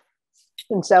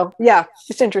 And so, yeah,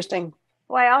 it's interesting.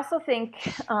 Well, I also think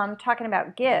talking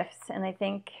about gifts, and I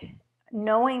think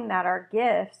knowing that our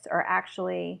gifts are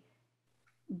actually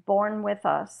born with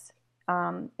us,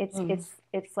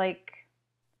 it's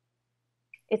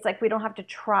like we don't have to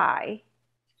try.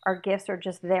 Our gifts are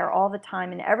just there all the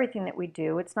time in everything that we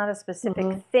do. It's not a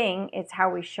specific thing. It's how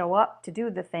we show up to do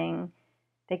the thing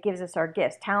that gives us our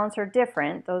gifts. Talents are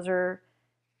different. Those are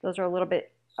a little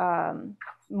bit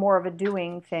more of a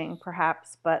doing thing,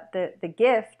 perhaps. But the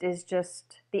gift is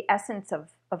just the essence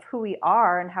of who we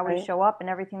are and how we show up in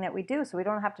everything that we do. So we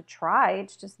don't have to try.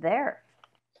 It's just there.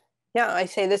 Yeah, I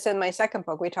say this in my second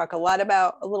book. We talk a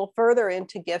little further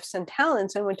into gifts and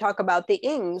talents, and we talk about the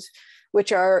ings,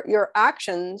 which are your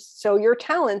actions. So your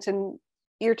talents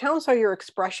are your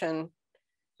expression.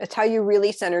 It's how you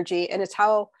release energy, and it's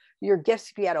how your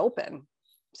gifts get open.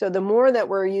 So the more that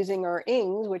we're using our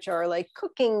ings, which are like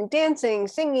cooking, dancing,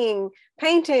 singing,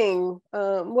 painting,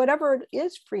 whatever it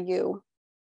is for you,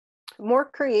 more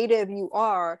creative you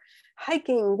are,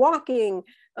 hiking, walking,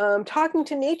 talking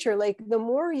to nature, like the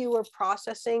more you are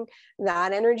processing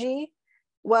that energy,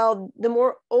 well, the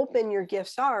more open your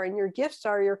gifts are, and your gifts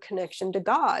are your connection to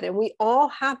God. And we all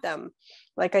have them.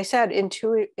 Like I said,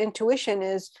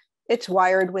 intuition it's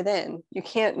wired within. You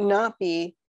can't not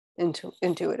be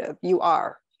intuitive. You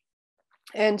are.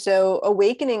 And so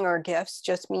awakening our gifts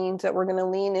just means that we're going to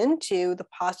lean into the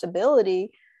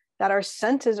possibility that our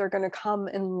senses are going to come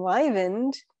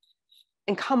enlivened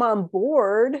and come on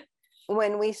board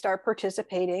when we start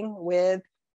participating with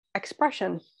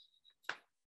expression.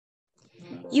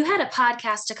 You had a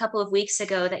podcast a couple of weeks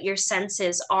ago that your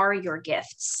senses are your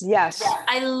gifts. Yes.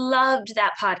 I loved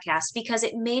that podcast because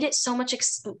it made it so much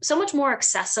more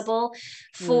accessible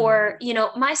for,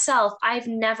 myself. I've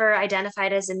never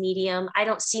identified as a medium. I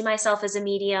don't see myself as a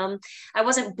medium. I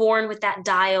wasn't born with that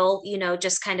dial,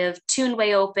 just kind of tuned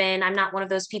way open. I'm not one of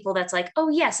those people that's like, oh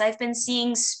yes, I've been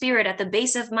seeing spirit at the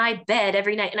base of my bed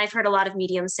every night. And I've heard a lot of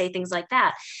mediums say things like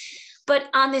that. But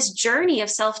on this journey of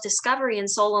self-discovery and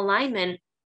soul alignment,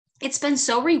 it's been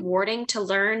so rewarding to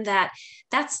learn that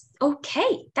that's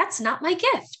okay. That's not my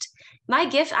gift. My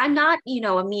gift, I'm not,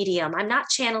 a medium. I'm not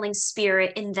channeling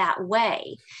spirit in that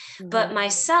way. Mm-hmm. But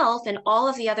myself and all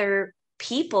of the other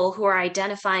people who are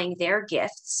identifying their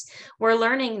gifts, we're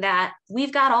learning that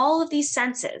we've got all of these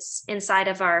senses inside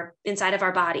of our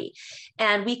body,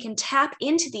 and we can tap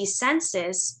into these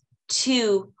senses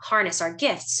to harness our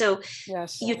gifts. So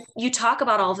yes. You talk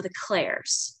about all of the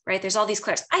clairs, right? There's all these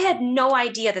clairs. I had no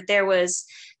idea that there was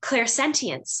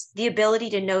clairsentience, the ability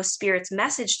to know spirit's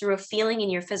message through a feeling in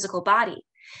your physical body.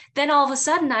 Then all of a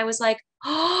sudden I was like,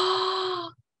 oh,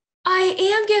 I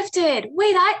am gifted.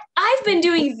 Wait, I've been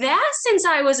doing that since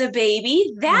I was a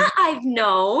baby. That I've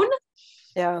known.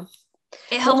 Yeah.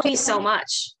 It helped me so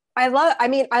much. I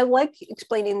like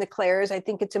explaining the clairs. I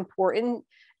think it's important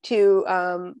to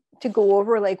go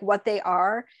over like what they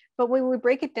are, but when we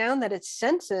break it down that it's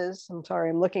senses,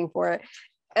 I'm looking for it,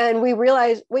 and we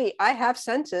realize, wait, I have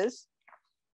senses.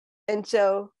 And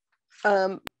so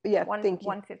thank you.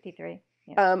 153.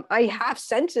 Yeah. I have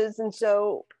senses, and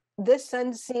so this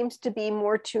sense seems to be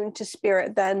more tuned to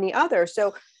spirit than the other.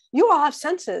 So you all have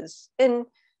senses, and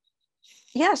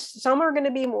yes, some are going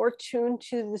to be more tuned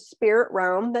to the spirit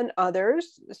realm than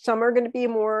others. Some are going to be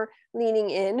more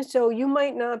leaning in. So you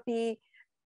might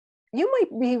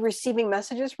be receiving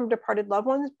messages from departed loved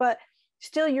ones, but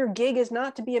still your gig is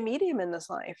not to be a medium in this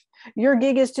life. Your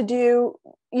gig is to do,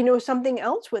 something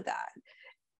else with that.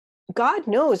 God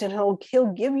knows, and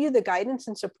he'll give you the guidance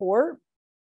and support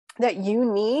that you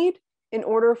need in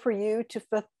order for you to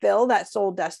fulfill that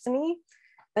soul destiny.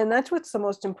 And that's what's the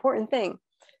most important thing.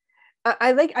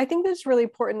 I think that's really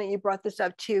important that you brought this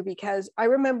up too, because I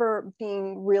remember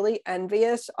being really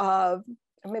envious of,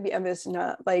 maybe envious,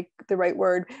 not like the right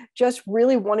word, just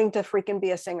really wanting to freaking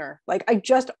be a singer. Like I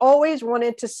just always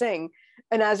wanted to sing.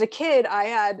 And as a kid, I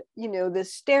had,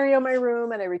 this stereo in my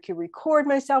room, and I could record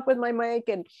myself with my mic,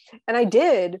 and I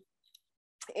did.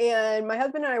 And my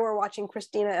husband and I were watching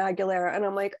Christina Aguilera, and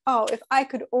I'm like, oh, if I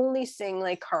could only sing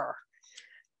like her,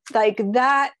 like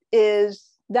that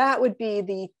would be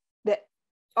the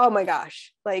oh my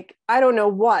gosh, like I don't know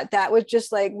what that was,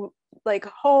 just like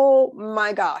oh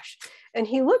my gosh. And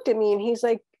he looked at me and he's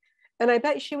like, and I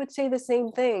bet she would say the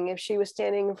same thing if she was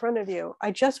standing in front of you.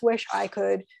 I just wish I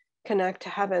could connect to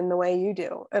heaven the way you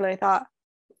do. And I thought,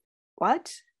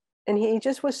 what? And he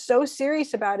just was so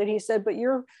serious about it. He said, but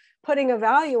you're putting a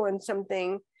value on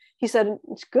something. He said,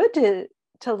 it's good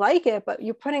to like it, but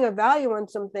you're putting a value on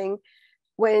something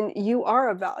when you are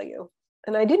a value.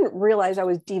 And I didn't realize I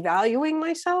was devaluing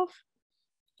myself,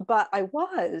 but I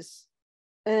was.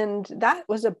 And that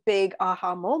was a big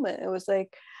aha moment. It was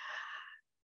like,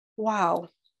 wow.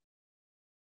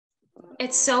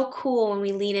 It's so cool when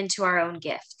we lean into our own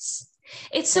gifts.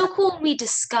 It's so cool when we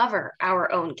discover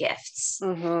our own gifts,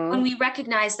 when we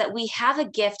recognize that we have a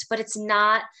gift, but it's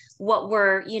not what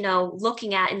we're,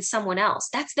 looking at in someone else.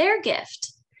 That's their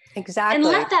gift. Exactly. And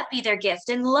let that be their gift,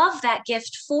 and love that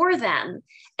gift for them.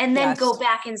 And then go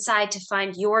back inside to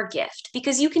find your gift,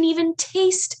 because you can even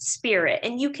taste spirit,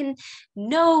 and you can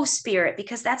know spirit,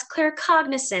 because that's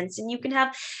claircognizance, and you can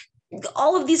have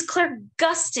all of these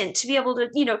clairgustant to be able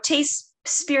to, taste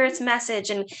spirit's message,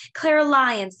 and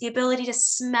clairalliance, the ability to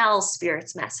smell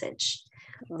spirit's message.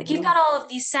 Like you've got all of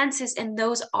these senses, and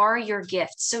those are your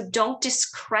gifts. So don't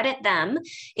discredit them.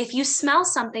 If you smell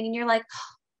something and you're like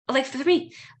for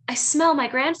me, I smell my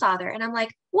grandfather, and I'm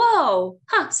like, whoa,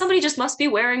 somebody just must be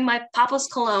wearing my papa's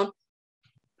cologne.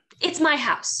 It's my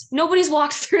house. Nobody's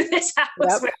walked through this house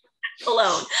wearing that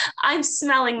cologne. I'm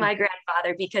smelling my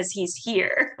grandfather because he's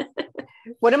here.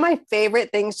 One of my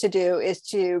favorite things to do is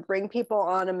to bring people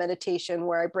on a meditation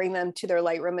where I bring them to their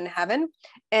light room in heaven.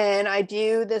 And I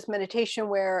do this meditation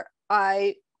where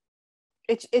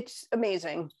it's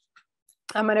amazing.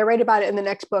 I'm going to write about it in the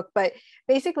next book, but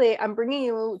basically I'm bringing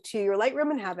you to your light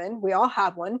room in heaven. We all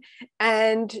have one,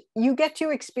 and you get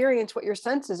to experience what your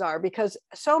senses are, because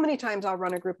so many times I'll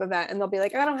run a group event and they'll be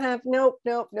like, I don't have, nope.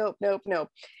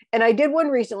 And I did one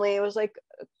recently. It was like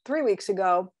 3 weeks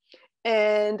ago,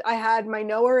 and I had my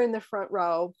knower in the front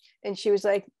row, and she was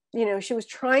like, she was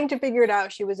trying to figure it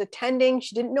out. She was attending.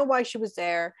 She didn't know why she was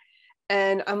there.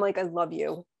 And I'm like, I love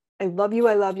you. I love you.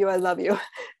 I love you. I love you.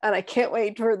 And I can't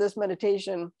wait for this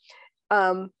meditation.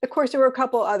 Of course, there were a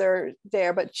couple other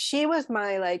there, but she was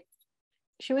my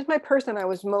person I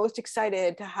was most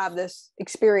excited to have this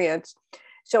experience.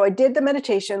 So I did the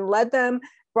meditation, led them,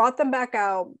 brought them back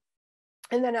out,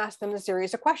 and then asked them a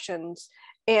series of questions.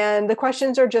 And the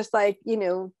questions are just like,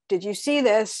 did you see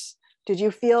this? Did you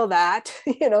feel that?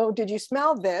 Did you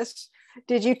smell this?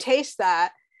 Did you taste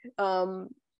that?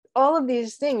 All of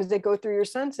these things that go through your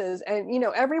senses. And,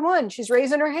 everyone, she's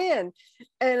raising her hand.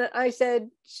 And I said,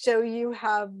 so you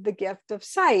have the gift of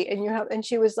sight, and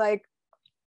she was like,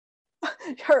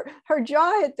 her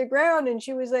jaw hit the ground, and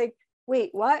she was like, wait,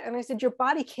 what? And I said, your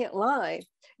body can't lie.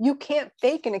 You can't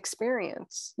fake an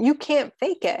experience. You can't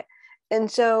fake it. And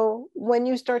so when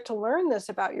you start to learn this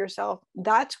about yourself,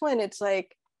 that's when it's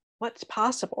like, what's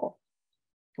possible?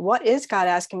 What is God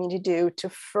asking me to do to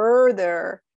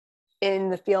further in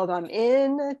the field I'm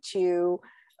in, to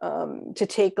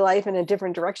take life in a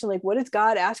different direction? Like, what does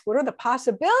God ask? What are the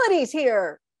possibilities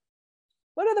here?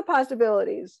 What are the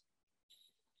possibilities?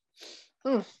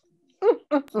 Yeah.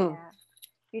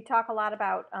 You talk a lot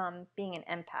about being an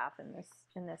empath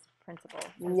in this principle.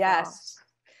 Yes. Well.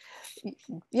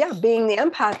 Yeah, being the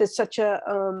empath is such a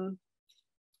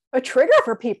trigger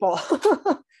for people.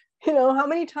 How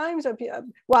many times have you,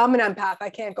 well, I'm an empath, I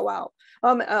can't go out.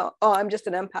 I'm just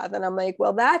an empath. And I'm like,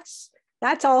 well, that's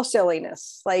all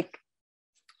silliness. Like,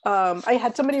 I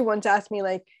had somebody once ask me,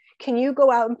 like, can you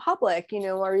go out in public?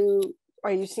 Are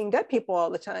you seeing dead people all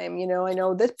the time? I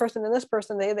know this person and this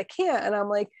person, they can't. And I'm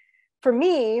like, for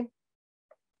me,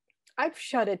 I've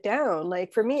shut it down.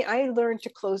 Like, for me, I learned to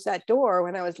close that door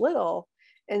when I was little.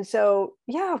 And so,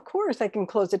 yeah, of course I can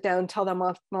close it down, tell them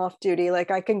I'm off duty.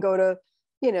 Like, I can go to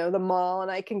the mall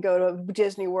and I can go to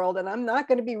Disney World and I'm not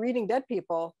going to be reading dead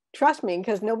people. Trust me,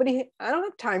 because I don't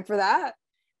have time for that.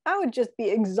 That would just be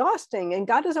exhausting, and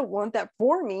God doesn't want that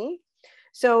for me.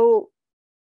 So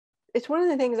it's one of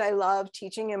the things I love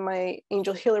teaching in my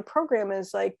Angel Healer program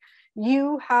is like,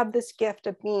 you have this gift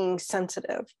of being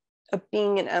sensitive, of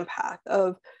being an empath,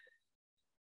 of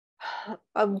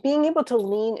being able to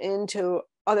lean into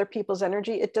other people's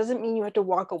energy. It doesn't mean you have to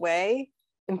walk away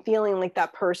and feeling like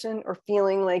that person, or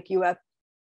feeling like you have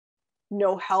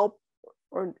no help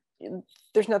or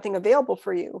there's nothing available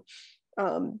for you.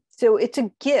 So it's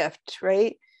a gift,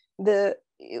 right?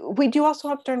 We do also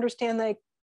have to understand, like,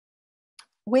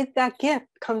 with that gift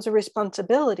comes a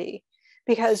responsibility,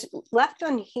 because left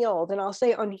unhealed, and I'll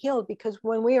say unhealed because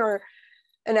when we are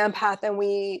an empath and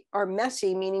we are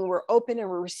messy, meaning we're open and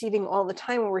we're receiving all the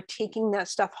time, and we're taking that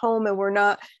stuff home and we're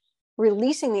not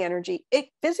releasing the energy, it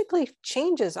physically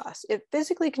changes us. It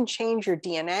physically can change your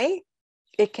DNA.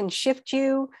 It can shift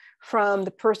you from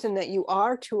the person that you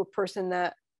are to a person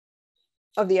that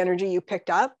of the energy you picked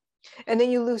up. And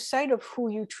then you lose sight of who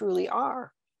you truly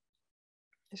are.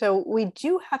 So we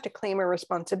do have to claim a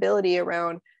responsibility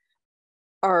around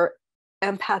our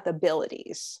empath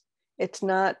abilities. It's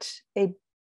not a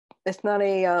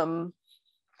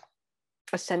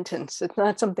sentence. It's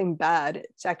not something bad.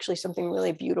 It's actually something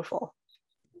really beautiful.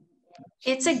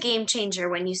 It's a game changer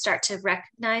when you start to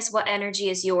recognize what energy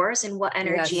is yours and what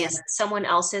energy is someone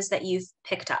else's that you've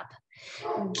picked up.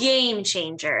 Game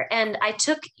changer. And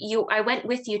I went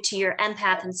with you to your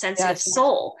empath and sensitive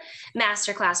soul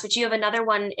masterclass, which you have another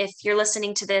one. If you're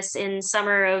listening to this in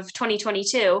summer of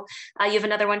 2022, you have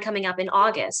another one coming up in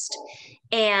August.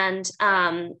 And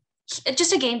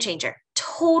just a game changer,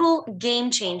 total game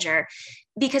changer,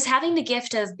 because having the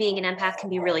gift of being an empath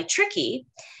can be really tricky.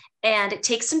 And it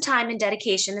takes some time and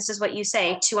dedication. This is what you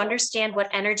say, to understand what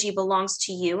energy belongs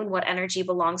to you and what energy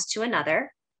belongs to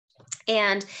another.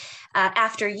 And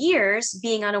after years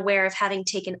being unaware of having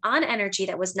taken on energy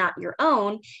that was not your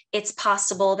own, it's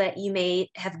possible that you may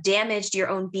have damaged your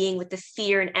own being with the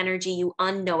fear and energy you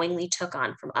unknowingly took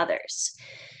on from others.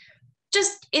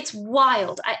 It's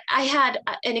wild. I had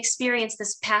an experience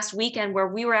this past weekend where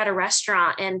we were at a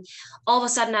restaurant and all of a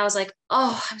sudden I was like,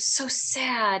 oh, I'm so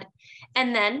sad.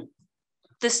 And then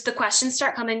the questions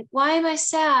start coming. Why am I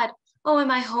sad? Oh,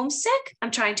 am I homesick?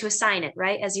 I'm trying to assign it,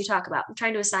 right? As you talk about, I'm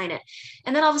trying to assign it.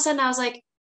 And then all of a sudden I was like,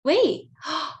 wait,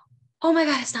 oh my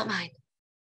God, it's not mine.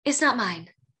 It's not mine.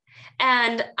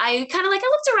 And I kind of I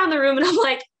looked around the room and I'm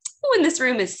like, oh, in this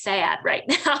room is sad right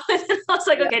now. And then I was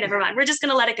like, okay, never mind. We're just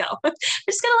going to let it go. We're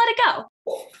just going to let it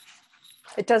go.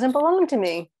 It doesn't belong to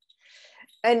me.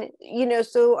 And,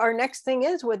 so our next thing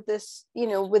is with this,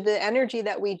 with the energy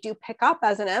that we do pick up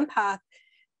as an empath,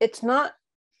 it's not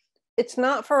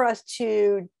for us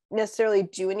to necessarily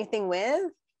do anything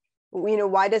with.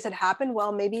 Why does it happen?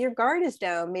 Well, maybe your guard is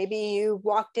down. Maybe you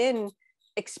walked in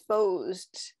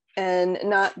exposed and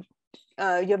not,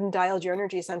 you haven't dialed your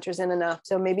energy centers in enough.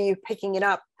 So maybe you're picking it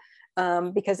up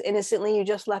because innocently you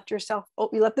just left you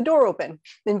left the door open,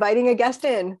 inviting a guest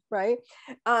in, right?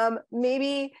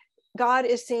 Maybe God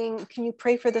is saying, can you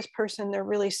pray for this person? They're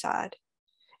really sad.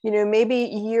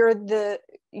 Maybe you're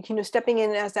stepping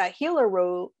in as that healer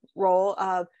role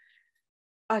of,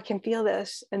 I can feel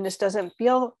this and this doesn't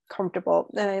feel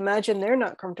comfortable. And I imagine they're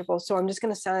not comfortable. So I'm just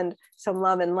going to send some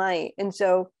love and light. And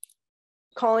so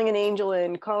calling an angel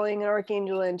in, calling an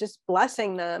archangel in, just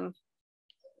blessing them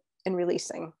and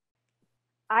releasing.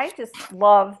 I just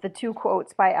love the two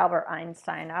quotes by Albert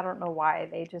Einstein. I don't know why,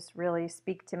 they just really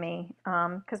speak to me.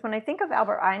 Because when I think of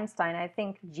Albert Einstein, I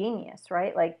think genius,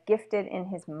 right? Like gifted in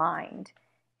his mind.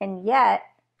 And yet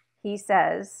he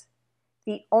says,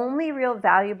 the only real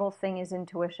valuable thing is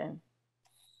intuition.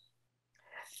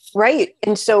 Right.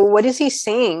 And so what is he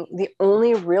saying? The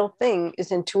only real thing is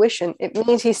intuition. It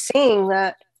means he's saying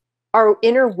that our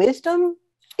inner wisdom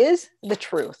is the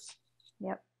truth.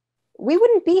 Yep. We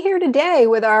wouldn't be here today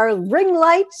with our ring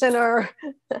lights and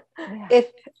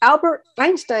if Albert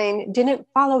Einstein didn't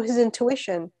follow his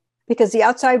intuition, because the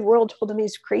outside world told him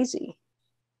he's crazy.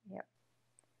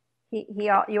 Yep.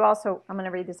 You also, I'm going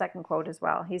to read the second quote as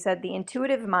well. He said, the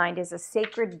intuitive mind is a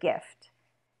sacred gift,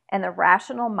 and the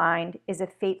rational mind is a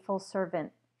faithful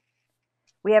servant.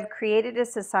 We have created a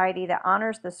society that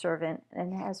honors the servant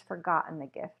and has forgotten the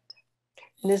gift.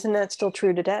 And isn't that still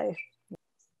true today?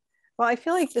 Well, I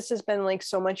feel like this has been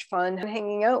so much fun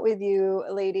hanging out with you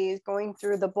ladies, going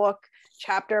through the book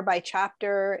chapter by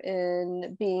chapter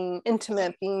and being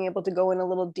intimate, being able to go in a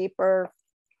little deeper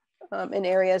in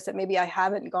areas that maybe I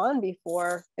haven't gone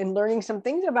before, and learning some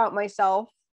things about myself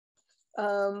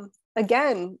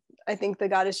again, I think the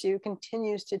goddess you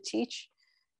continues to teach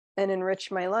and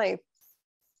enrich my life.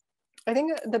 I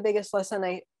think the biggest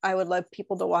lesson I would love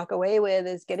people to walk away with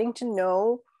is getting to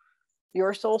know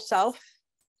your soul self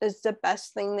is the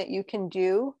best thing that you can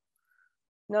do,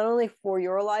 not only for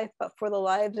your life, but for the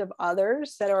lives of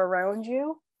others that are around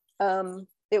you.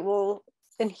 It will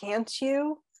enhance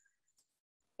you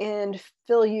and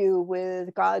fill you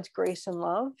with God's grace and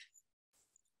love.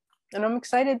 And I'm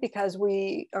excited because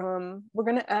we're going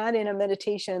to add in a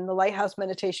meditation, the Lighthouse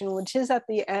meditation, which is at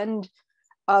the end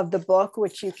of the book,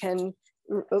 which you can,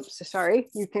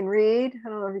 you can read. I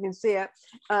don't know if you can see it.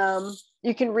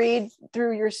 You can read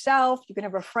through yourself. You can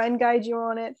have a friend guide you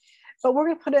on it. But we're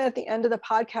going to put it at the end of the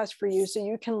podcast for you so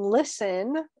you can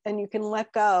listen and you can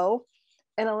let go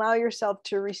and allow yourself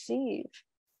to receive.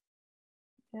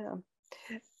 Yeah.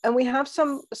 And we have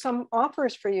some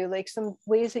offers for you, like some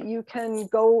ways that you can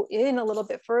go in a little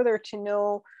bit further to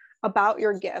know about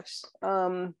your gifts.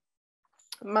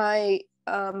 My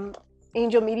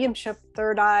Angel Mediumship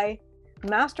Third Eye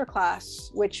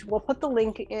Masterclass, which we'll put the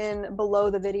link in below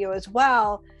the video as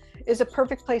well, is a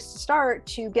perfect place to start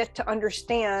to get to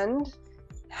understand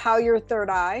how your third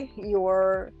eye,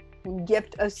 your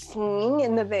gift of seeing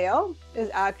in the veil, is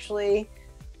actually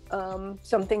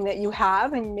something that you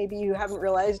have, and maybe you haven't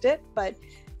realized it, but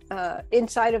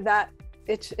inside of that,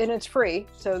 it's free.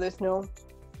 So there's no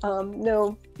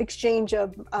exchange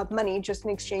of money, just an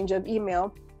exchange of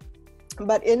email.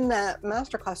 But in that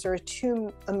masterclass, there are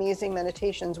 2 amazing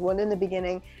meditations, one in the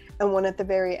beginning and one at the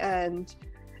very end.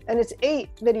 And it's 8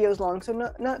 videos long, so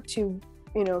not too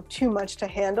much to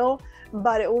handle,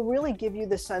 but it will really give you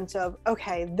the sense of,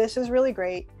 okay, this is really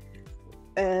great,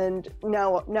 and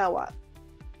now what?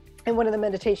 And one of the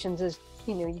meditations is,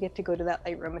 you get to go to that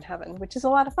light room in heaven, which is a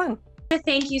lot of fun.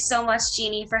 Thank you so much,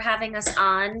 Jeannie, for having us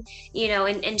on,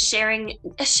 and sharing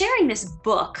this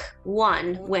book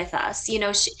with us.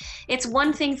 It's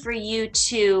one thing for you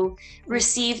to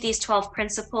receive these 12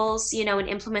 principles, and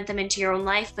implement them into your own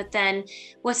life. But then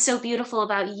what's so beautiful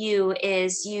about you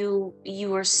is you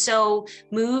were so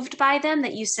moved by them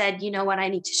that you said, you know what, I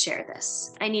need to share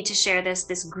this. I need to share this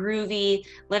groovy,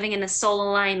 living in the soul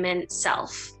alignment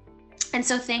self. And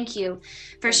so thank you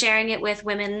for sharing it with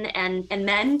women and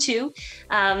men too.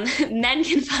 Men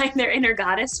can find their inner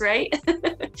goddess, right?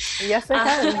 Yes, they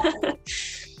can.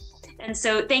 And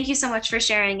so thank you so much for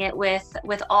sharing it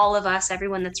with all of us,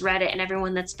 everyone that's read it and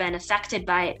everyone that's been affected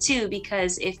by it too,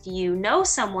 because if you know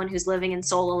someone who's living in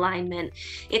soul alignment,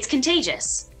 it's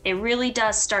contagious. It really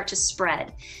does start to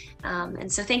spread.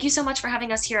 And so thank you so much for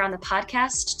having us here on the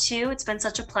podcast too. It's been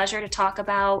such a pleasure to talk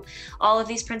about all of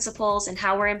these principles and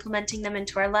how we're implementing them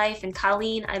into our life. And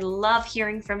Colleen, I love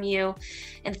hearing from you.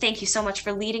 And thank you so much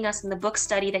for leading us in the book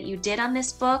study that you did on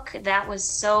this book. That was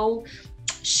so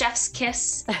chef's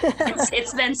kiss.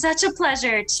 It's been such a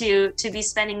pleasure to be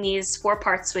spending these 4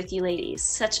 parts with you ladies.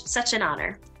 Such an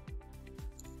honor.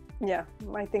 Yeah,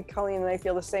 I think Colleen and I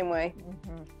feel the same way.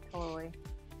 Mm-hmm. Totally.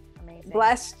 Amazing.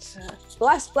 Blessed.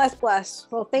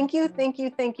 Well, thank you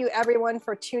everyone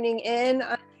for tuning in.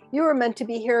 You were meant to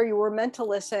be here. You were meant to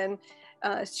listen.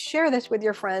 Share this with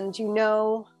your friends. You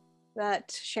know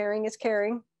that sharing is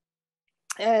caring.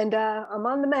 And I'm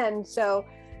on the mend. So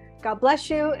God bless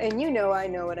you. And I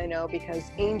know what I know, because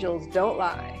angels don't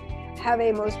lie. Have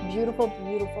a most beautiful,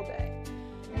 beautiful day.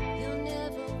 You'll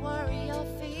never worry or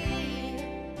fear.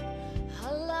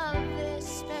 Her love is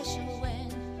special when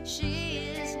she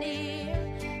is near.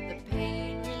 The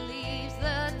pain relieves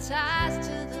the ties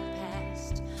to the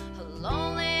past. Her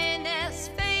loneliness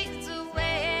fades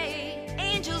away.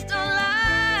 Angels don't lie.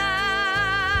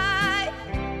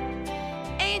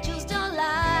 Angels don't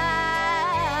lie.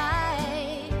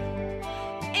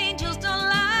 Angels don't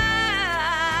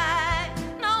lie.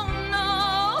 No,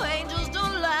 no, angels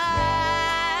don't lie.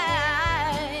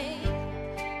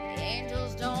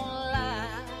 Angels don't lie.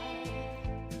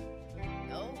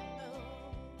 No, no.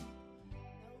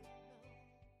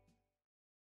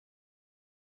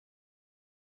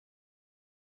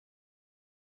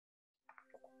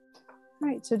 All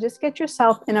right, so just get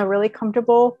yourself in a really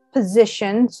comfortable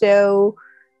position. So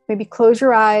maybe close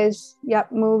your eyes.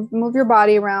 Yep, move your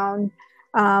body around.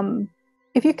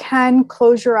 If you can,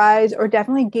 close your eyes or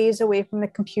definitely gaze away from the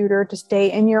computer to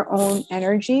stay in your own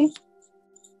energy.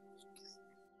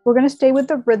 We're going to stay with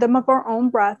the rhythm of our own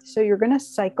breath. So you're going to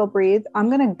cycle breathe. I'm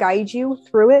going to guide you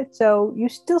through it. So you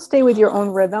still stay with your own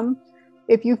rhythm.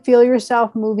 If you feel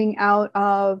yourself moving out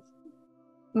of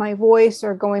my voice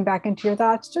or going back into your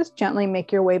thoughts, just gently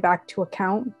make your way back to a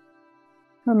count.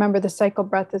 Remember, the cycle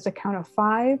breath is a count of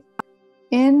 5.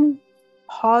 In,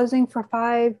 pausing for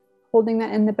 5, holding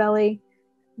that in the belly,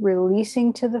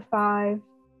 releasing to the 5,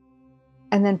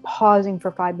 and then pausing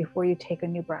for 5 before you take a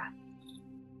new breath.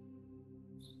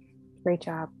 Great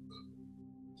job.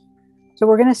 So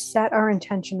we're going to set our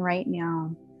intention right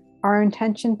now. Our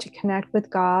intention to connect with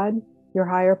God, your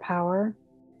higher power,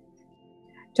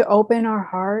 to open our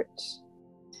hearts,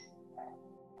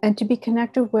 and to be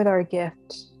connected with our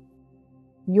gift,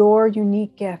 your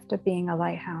unique gift of being a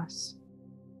lighthouse.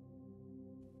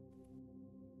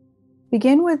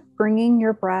 Begin with bringing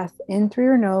your breath in through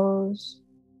your nose,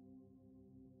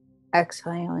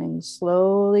 exhaling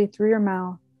slowly through your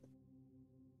mouth,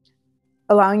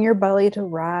 allowing your belly to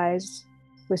rise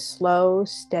with slow,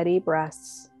 steady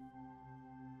breaths.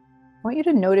 I want you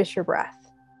to notice your breath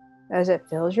as it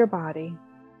fills your body.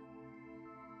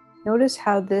 Notice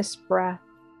how this breath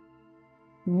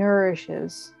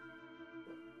nourishes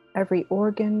every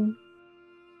organ,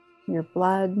 your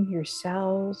blood, your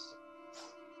cells,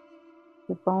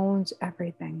 your bones,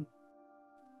 everything.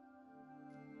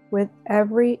 With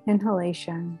every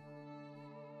inhalation,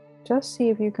 just see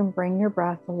if you can bring your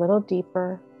breath a little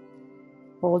deeper,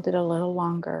 hold it a little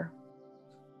longer.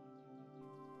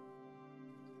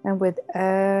 And with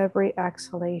every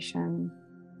exhalation,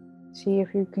 see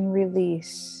if you can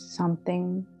release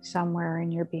something somewhere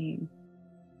in your being.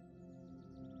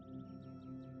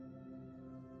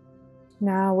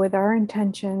 Now, with our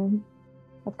intention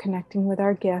of connecting with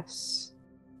our gifts,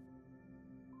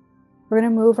 we're going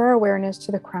to move our awareness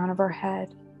to the crown of our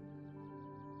head.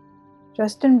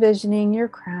 Just envisioning your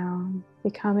crown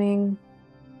becoming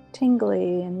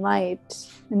tingly and light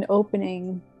and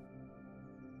opening,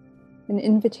 an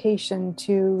invitation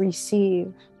to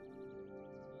receive.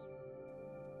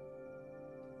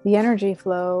 The energy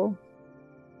flow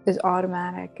is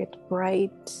automatic, it's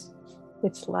bright,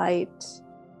 it's light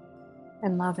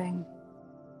and loving.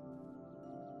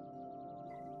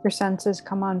 Your senses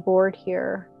come on board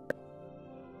here.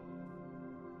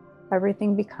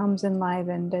 Everything becomes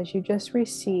enlivened as you just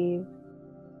receive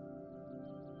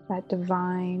that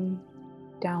divine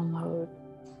download.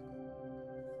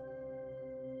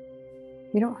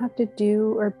 You don't have to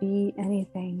do or be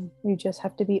anything. You just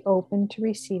have to be open to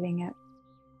receiving it.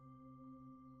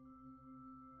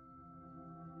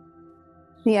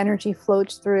 The energy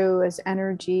floats through as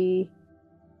energy,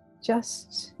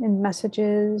 just in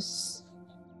messages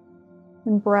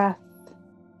and breath.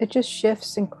 It just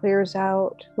shifts and clears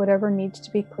out whatever needs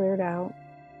to be cleared out.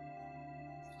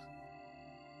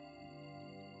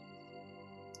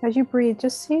 As you breathe,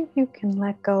 just see if you can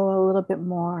let go a little bit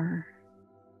more.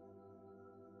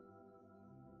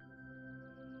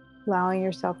 Allowing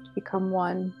yourself to become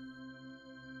one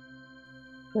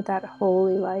with that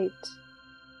holy light.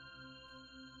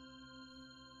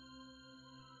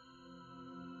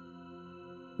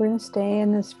 We're going to stay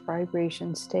in this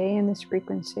vibration, stay in this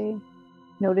frequency,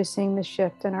 noticing the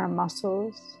shift in our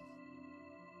muscles,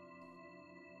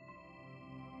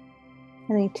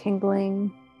 any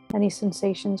tingling, any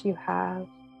sensations you have.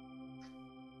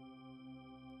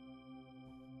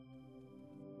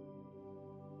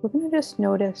 We're going to just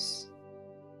notice,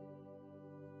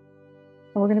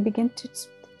 and we're going to begin to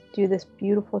do this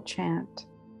beautiful chant.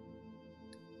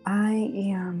 I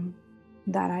am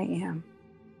that I am.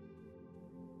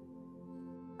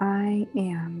 I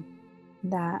am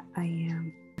that I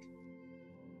am.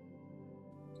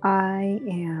 I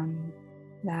am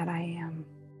that I am.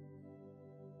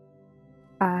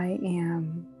 I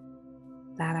am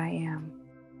that I am.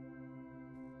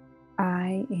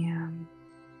 I am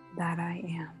that I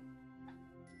am.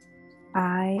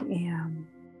 I am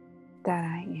that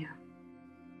I am.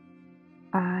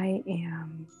 I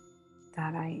am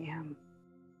that I am.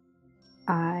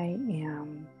 I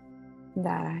am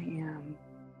that I am.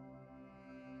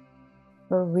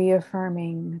 We're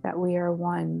reaffirming that we are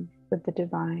one with the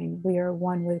divine. We are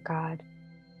one with God.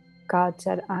 God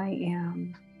said, I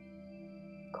am.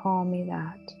 Call me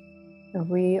that. And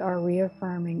we are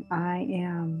reaffirming, I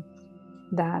am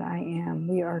that I am.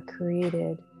 We are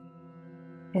created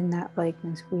in that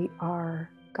likeness. We are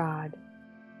God.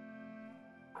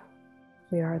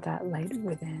 We are that light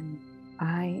within.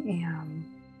 I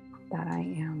am that I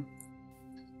am.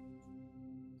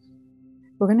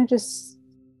 We're going to just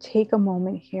take a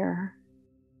moment here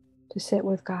to sit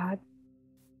with God,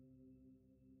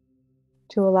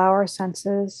 to allow our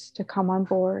senses to come on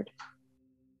board,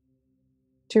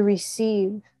 to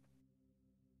receive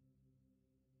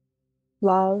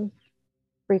love,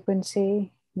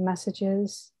 frequency,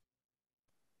 messages,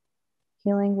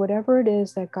 healing, whatever it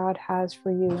is that God has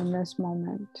for you in this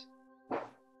moment.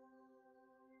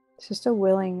 It's just a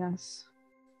willingness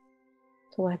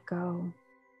to let go.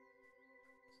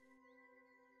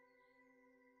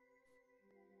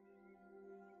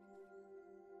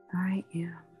 I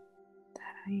am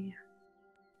that I am.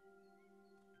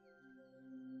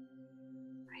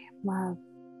 I am love.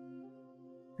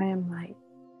 I am light.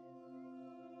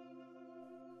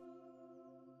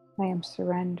 I am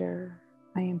surrender.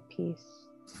 I am peace.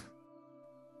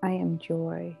 I am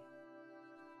joy.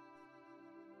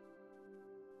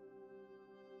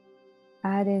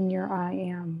 Add in your I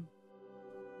am.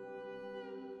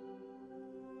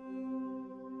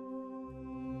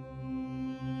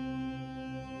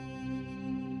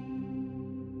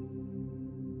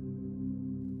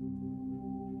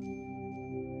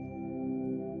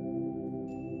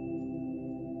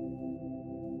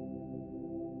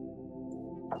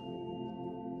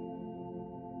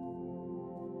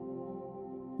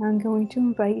 I'm going to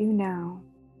invite you now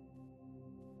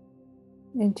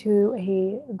into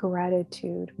a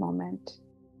gratitude moment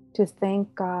to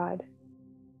thank God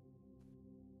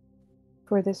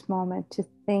for this moment, to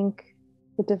thank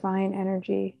the divine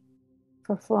energy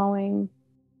for flowing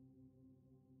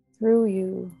through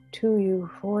you, to you,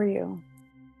 for you,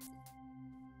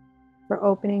 for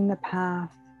opening the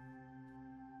path,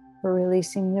 for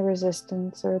releasing the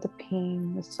resistance or the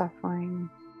pain, the suffering,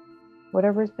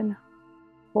 whatever's been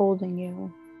holding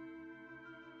you.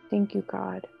 Thank you,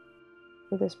 God,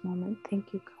 for this moment.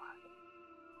 Thank you, God.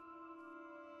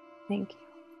 Thank you.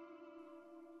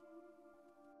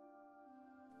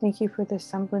 Thank you for the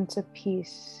semblance of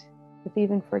peace, if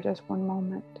even for just one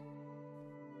moment.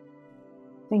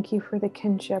 Thank you for the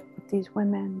kinship with these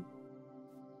women.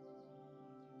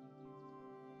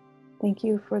 Thank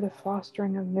you for the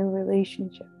fostering of new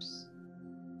relationships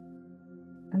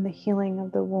and the healing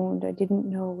of the wound I didn't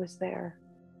know was there.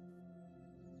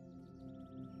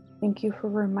 Thank you for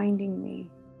reminding me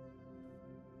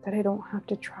that I don't have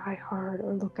to try hard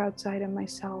or look outside of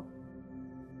myself.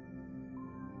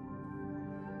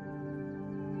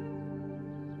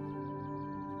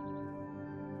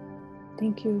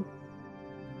 Thank you.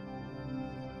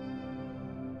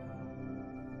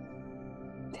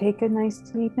 Take a nice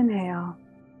deep inhale.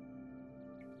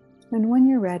 And when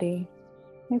you're ready,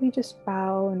 maybe just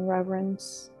bow in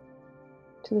reverence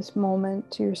to this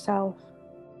moment, to yourself.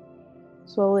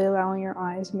 Slowly allowing your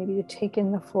eyes maybe to take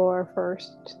in the floor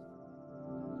first.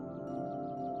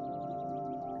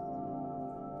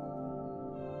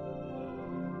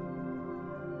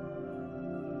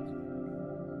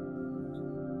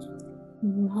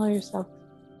 And allow yourself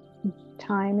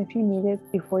time if you need it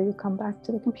before you come back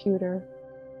to the computer